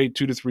have to wait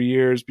 2 to 3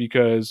 years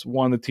because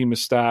one, the team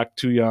is stacked,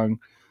 too young.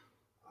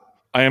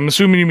 I am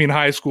assuming you mean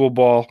high school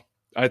ball.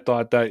 I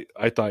thought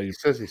he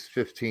says he's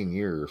 15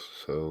 years,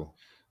 so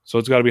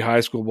it's got to be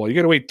high school ball. You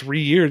got to wait 3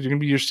 years. You're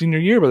gonna be your senior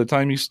year by the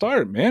time you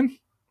start, man.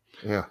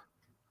 Yeah,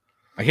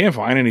 I can't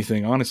find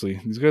anything, honestly.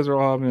 These guys are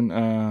all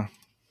having.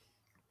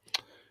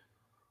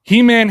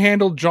 He-Man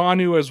handled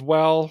Jonnu as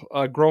well.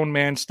 Grown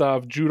man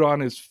stuff.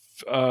 Judon is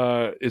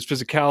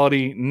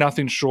physicality,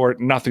 nothing short,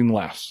 nothing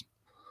less.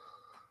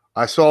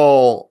 I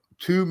saw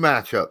 2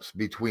 matchups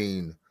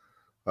between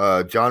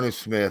Jonnu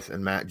Smith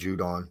and Matt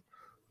Judon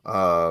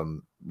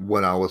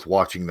when I was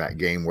watching that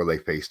game where they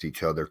faced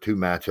each other. 2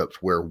 matchups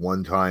where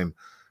one time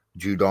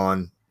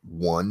Judon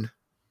won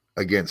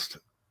against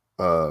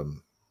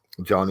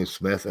Jonnu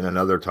Smith, and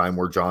another time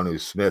where Jonnu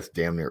Smith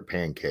damn near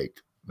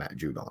pancaked Matt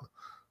Judon.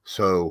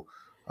 So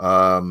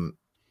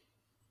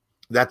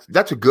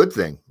that's a good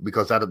thing,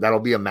 because that'll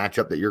be a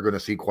matchup that you're going to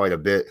see quite a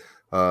bit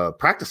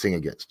practicing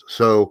against.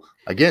 So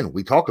again,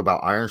 we talk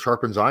about iron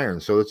sharpens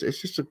iron. So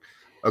it's just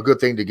a good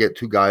thing to get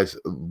 2 guys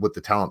with the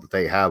talent that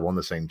they have on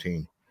the same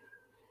team.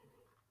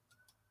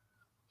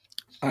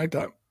 I like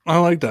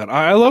that.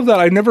 I love that.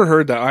 I never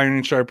heard that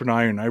iron sharpen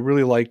iron. I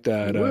really like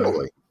that.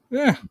 Really?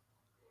 Yeah.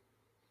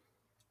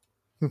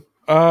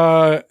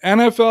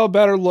 NFL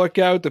better look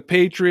out. The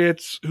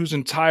Patriots, whose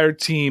entire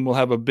team will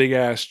have a big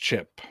ass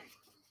chip.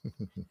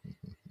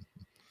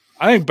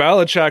 I think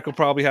Belichick will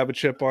probably have a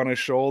chip on his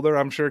shoulder.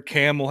 I'm sure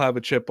Cam will have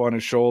a chip on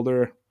his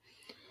shoulder.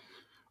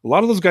 A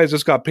lot of those guys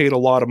just got paid a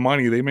lot of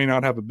money. They may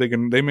not have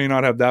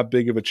that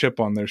big of a chip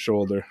on their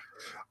shoulder.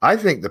 I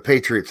think the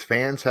Patriots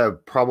fans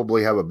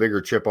probably have a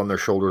bigger chip on their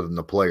shoulder than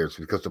the players,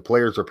 because the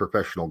players are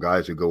professional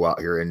guys who go out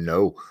here and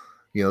know,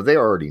 they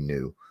already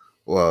knew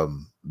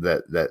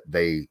that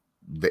they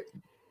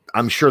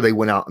I'm sure they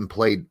went out and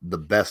played the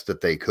best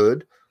that they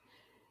could,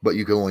 but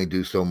you can only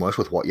do so much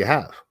with what you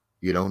have.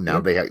 Now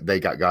they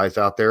got guys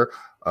out there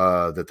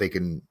that they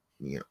can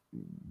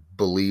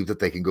believe that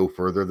they can go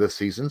further this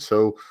season.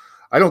 So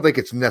I don't think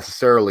it's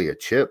necessarily a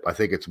chip. I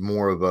think it's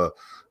more of a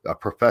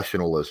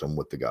professionalism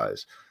with the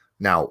guys.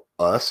 Now,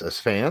 us as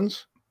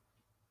fans,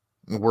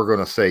 we're going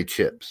to say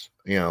chips,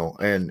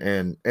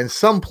 and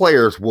some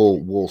players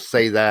will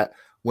say that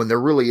when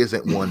there really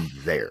isn't one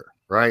there,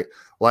 right?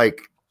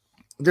 Like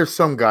there's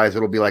some guys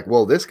that'll be like,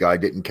 well, this guy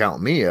didn't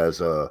count me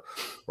as or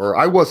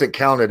I wasn't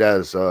counted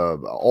as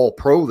all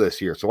pro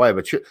this year, so I have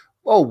a chip.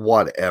 Oh,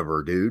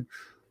 whatever, dude.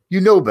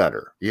 You know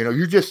better.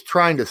 You're just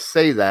trying to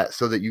say that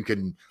so that you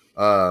can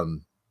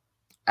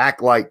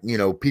act like,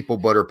 people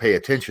better pay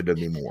attention to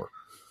me more.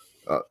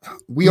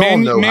 We all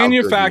know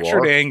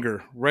manufactured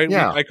anger, right?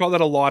 Yeah. I call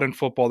that a lot in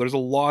football. There's a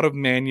lot of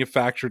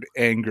manufactured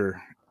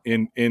anger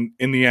in the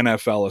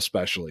NFL,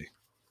 especially.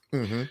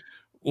 Mm-hmm.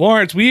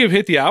 Lawrence, we have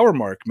hit the hour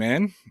mark,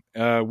 man.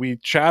 We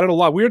chatted a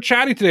lot. We were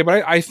chatty today,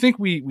 but I think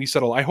we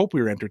said, I hope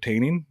we were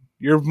entertaining.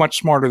 You're much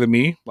smarter than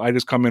me. I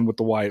just come in with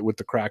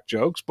the crack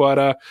jokes.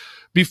 But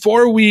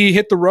before we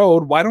hit the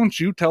road, why don't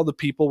you tell the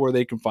people where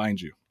they can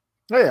find you?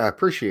 Hey, I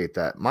appreciate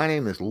that. My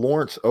name is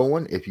Lawrence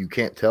Owen, if you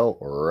can't tell,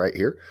 right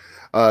here.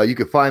 You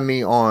can find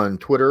me on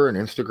Twitter and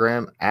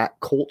Instagram at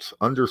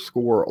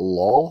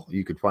Colts_Law.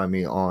 You can find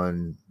me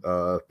on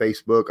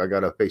Facebook. I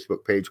got a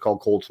Facebook page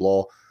called Colts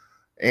Law.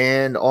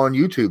 And on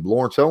YouTube,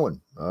 Lawrence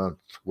Owen.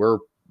 Where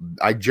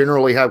I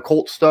generally have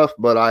Colts stuff,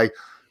 but I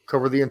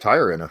cover the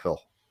entire NFL.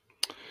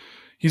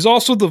 He's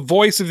also the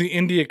voice of the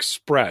Indy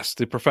Express,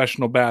 the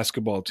professional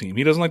basketball team.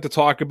 He doesn't like to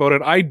talk about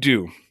it. I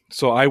do,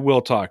 so I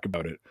will talk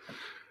about it.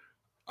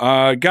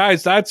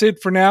 Guys, that's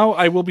it for now.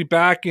 I will be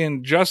back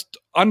in just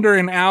under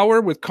an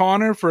hour with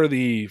Connor for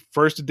the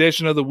first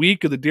edition of the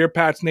week of the Dear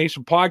Pats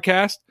Nation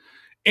podcast.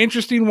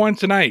 Interesting one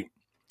tonight.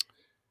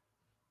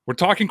 We're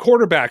talking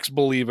quarterbacks,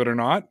 believe it or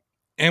not.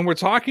 And we're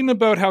talking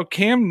about how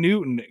Cam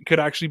Newton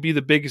could actually be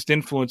the biggest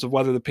influence of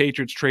whether the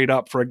Patriots trade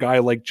up for a guy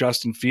like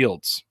Justin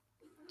Fields.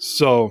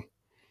 So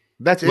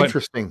that's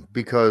interesting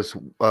because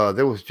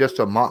there was just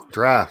a mock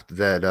draft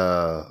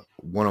that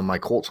one of my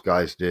Colts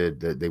guys did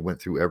that they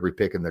went through every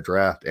pick in the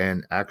draft,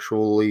 and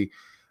actually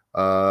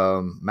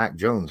Mac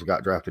Jones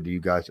got drafted to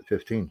you guys at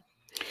 15.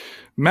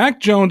 Mac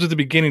Jones at the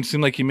beginning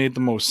seemed like he made the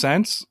most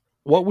sense.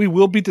 What we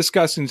will be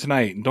discussing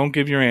tonight, and don't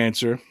give your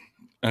answer,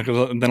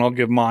 and then I'll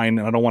give mine,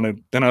 and I don't want to,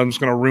 then I'm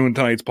just going to ruin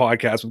tonight's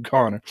podcast with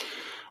Connor.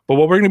 But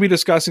what we're going to be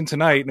discussing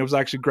tonight, and it was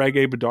actually Greg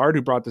A. Bedard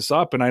who brought this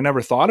up, and I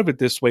never thought of it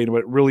this way, but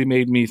it really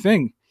made me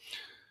think.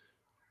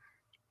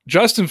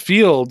 Justin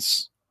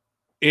Fields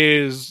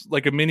is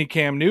like a mini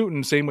Cam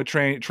Newton, same with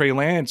Trey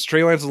Lance.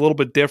 Trey Lance is a little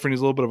bit different.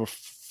 He's a little bit of a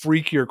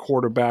freakier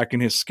quarterback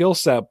in his skill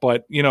set,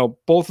 but,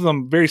 both of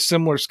them very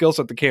similar skill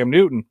set to Cam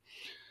Newton.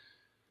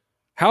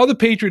 How the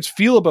Patriots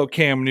feel about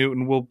Cam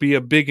Newton will be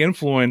a big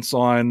influence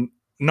on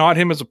not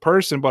him as a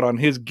person, but on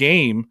his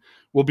game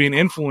will be an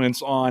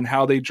influence on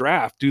how they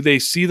draft. Do they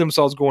see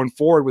themselves going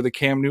forward with a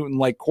Cam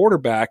Newton-like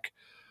quarterback,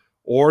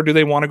 or do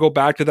they want to go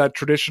back to that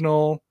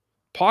traditional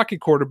pocket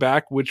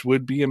quarterback, which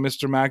would be a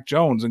Mr. Mac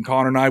Jones? And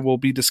Connor and I will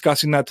be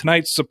discussing that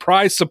tonight.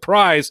 Surprise,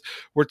 surprise,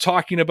 we're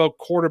talking about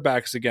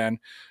quarterbacks again.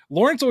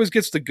 Lawrence always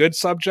gets the good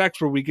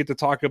subjects where we get to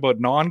talk about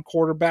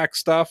non-quarterback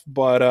stuff,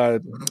 but,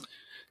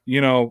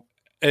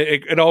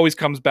 it always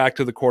comes back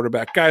to the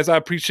quarterback. Guys, I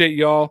appreciate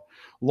y'all.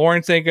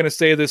 Lawrence ain't going to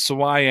say this,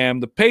 so I am.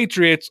 The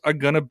Patriots are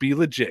going to be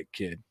legit,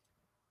 kid.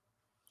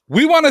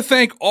 We want to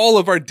thank all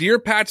of our Dear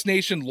Pats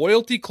Nation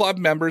Loyalty Club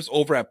members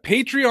over at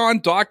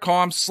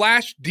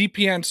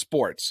patreon.com/DPN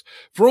Sports.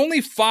 For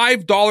only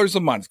 $5 a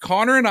month,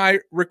 Connor and I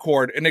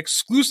record an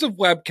exclusive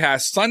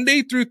webcast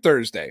Sunday through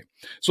Thursday.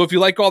 So if you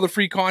like all the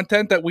free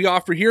content that we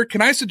offer here,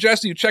 can I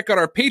suggest that you check out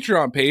our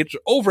Patreon page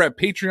over at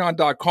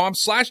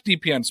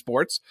patreon.com/DPN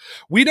Sports.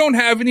 We don't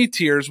have any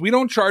tiers. We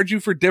don't charge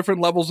you for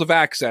different levels of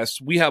access.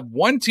 We have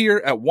one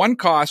tier at one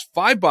cost,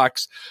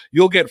 $5.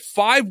 You'll get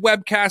 5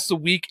 webcasts a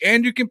week,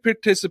 and you can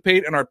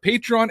participate in our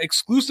Patreon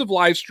exclusive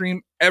live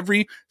stream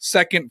every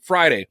second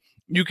Friday.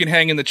 You can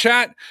hang in the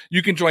chat.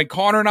 You can join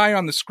Connor and I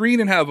on the screen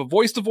and have a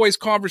voice-to-voice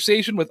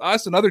conversation with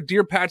us and other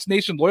Dear Pats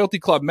Nation Loyalty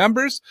Club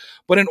members.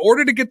 But in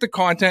order to get the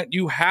content,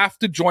 you have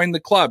to join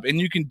the club. And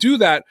you can do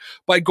that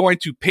by going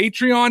to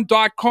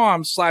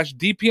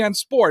patreon.com/DPN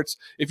Sports.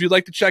 If you'd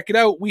like to check it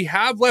out, we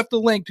have left a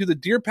link to the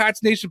Dear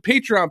Pats Nation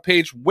Patreon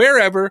page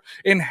wherever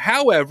and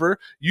however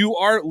you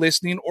are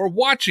listening or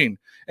watching.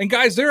 And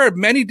guys, there are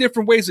many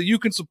different ways that you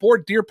can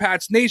support Dear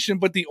Pats Nation,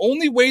 but the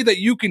only way that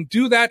you can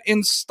do that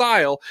in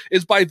style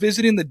is by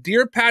visiting the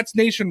Dear Pats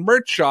Nation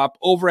merch shop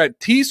over at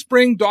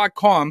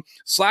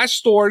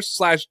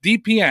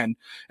teespring.com/stores/DPN.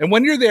 And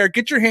when you're there,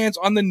 get your hands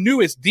on the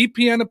newest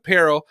DPN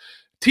apparel,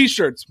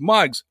 t-shirts,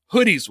 mugs,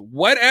 hoodies,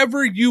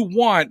 whatever you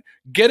want.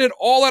 Get it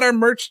all at our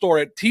merch store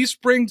at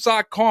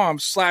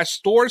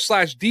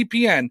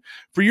teespring.com/store/DPN.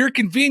 For your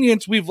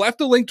convenience, we've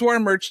left a link to our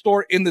merch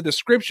store in the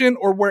description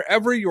or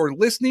wherever you're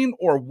listening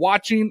or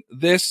watching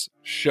this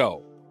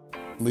show.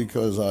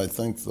 Because I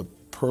think the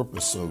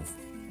purpose of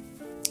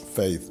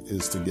faith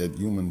is to get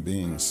human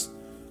beings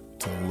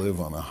to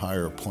live on a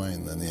higher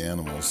plane than the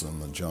animals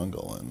in the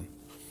jungle, and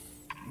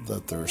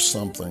that there's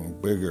something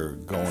bigger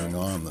going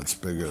on that's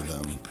bigger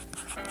than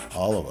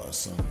all of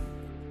us.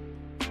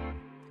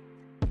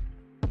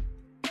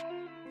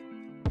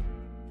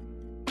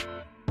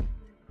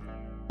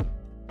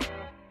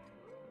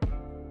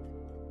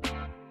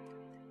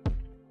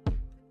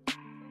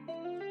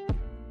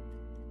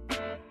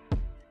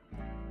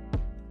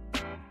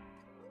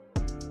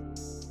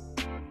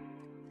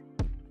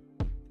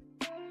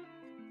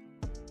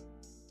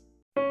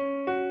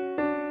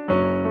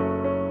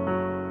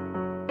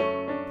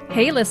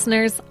 Hey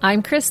listeners,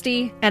 I'm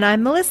Christy. And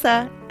I'm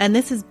Melissa, and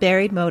this is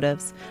Buried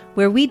Motives,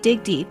 where we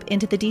dig deep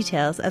into the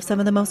details of some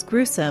of the most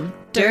gruesome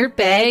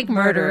dirtbag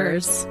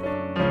murderers.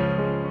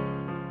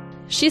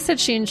 She said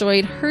she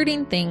enjoyed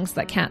hurting things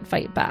that can't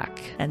fight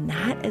back. And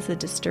that is a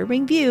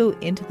disturbing view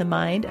into the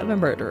mind of a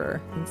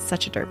murderer and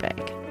such a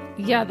dirtbag.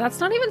 Yeah, that's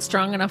not even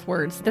strong enough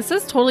words. This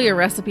is totally a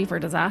recipe for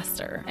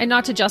disaster. And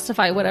not to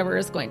justify whatever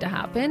is going to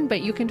happen,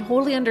 but you can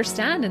totally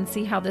understand and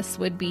see how this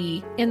would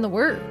be in the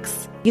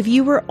works. If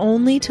you were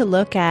only to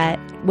look at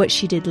what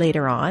she did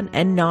later on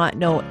and not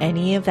know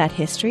any of that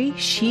history,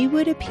 she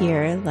would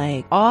appear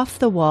like off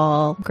the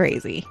wall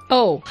crazy.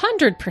 Oh,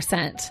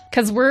 100%.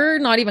 Because we're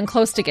not even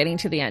close to getting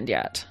to the end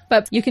yet.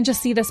 But you can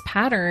just see this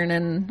pattern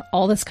and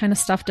all this kind of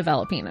stuff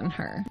developing in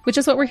her, which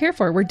is what we're here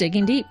for. We're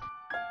digging deep.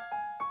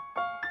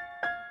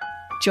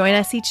 Join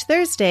us each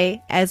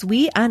Thursday as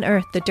we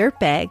unearth the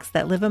dirtbags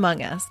that live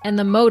among us and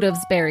the motives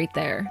buried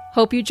there.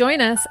 Hope you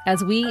join us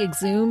as we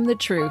exhume the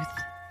truth.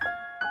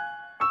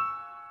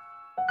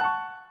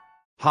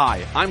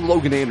 Hi, I'm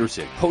Logan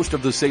Anderson, host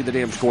of the Say the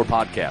Damn Score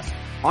podcast.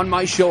 On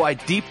my show, I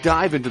deep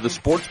dive into the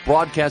sports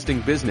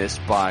broadcasting business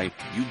by,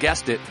 you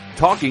guessed it,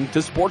 talking to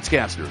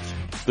sportscasters.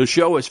 The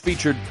show has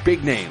featured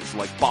big names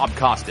like Bob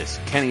Costas,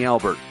 Kenny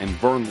Albert, and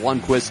Vern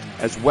Lundquist,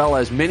 as well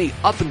as many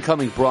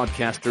up-and-coming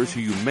broadcasters who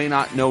you may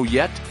not know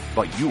yet,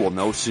 but you will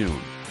know soon.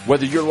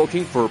 Whether you're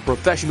looking for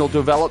professional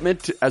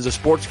development as a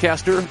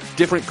sportscaster,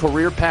 different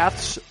career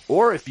paths,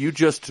 or if you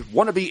just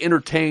want to be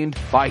entertained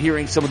by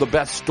hearing some of the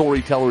best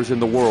storytellers in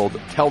the world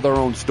tell their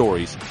own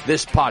stories,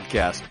 this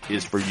podcast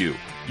is for you.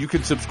 You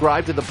can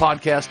subscribe to the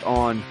podcast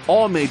on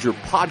all major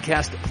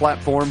podcast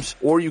platforms,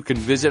 or you can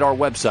visit our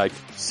website,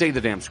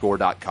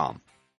 saythedamnscore.com.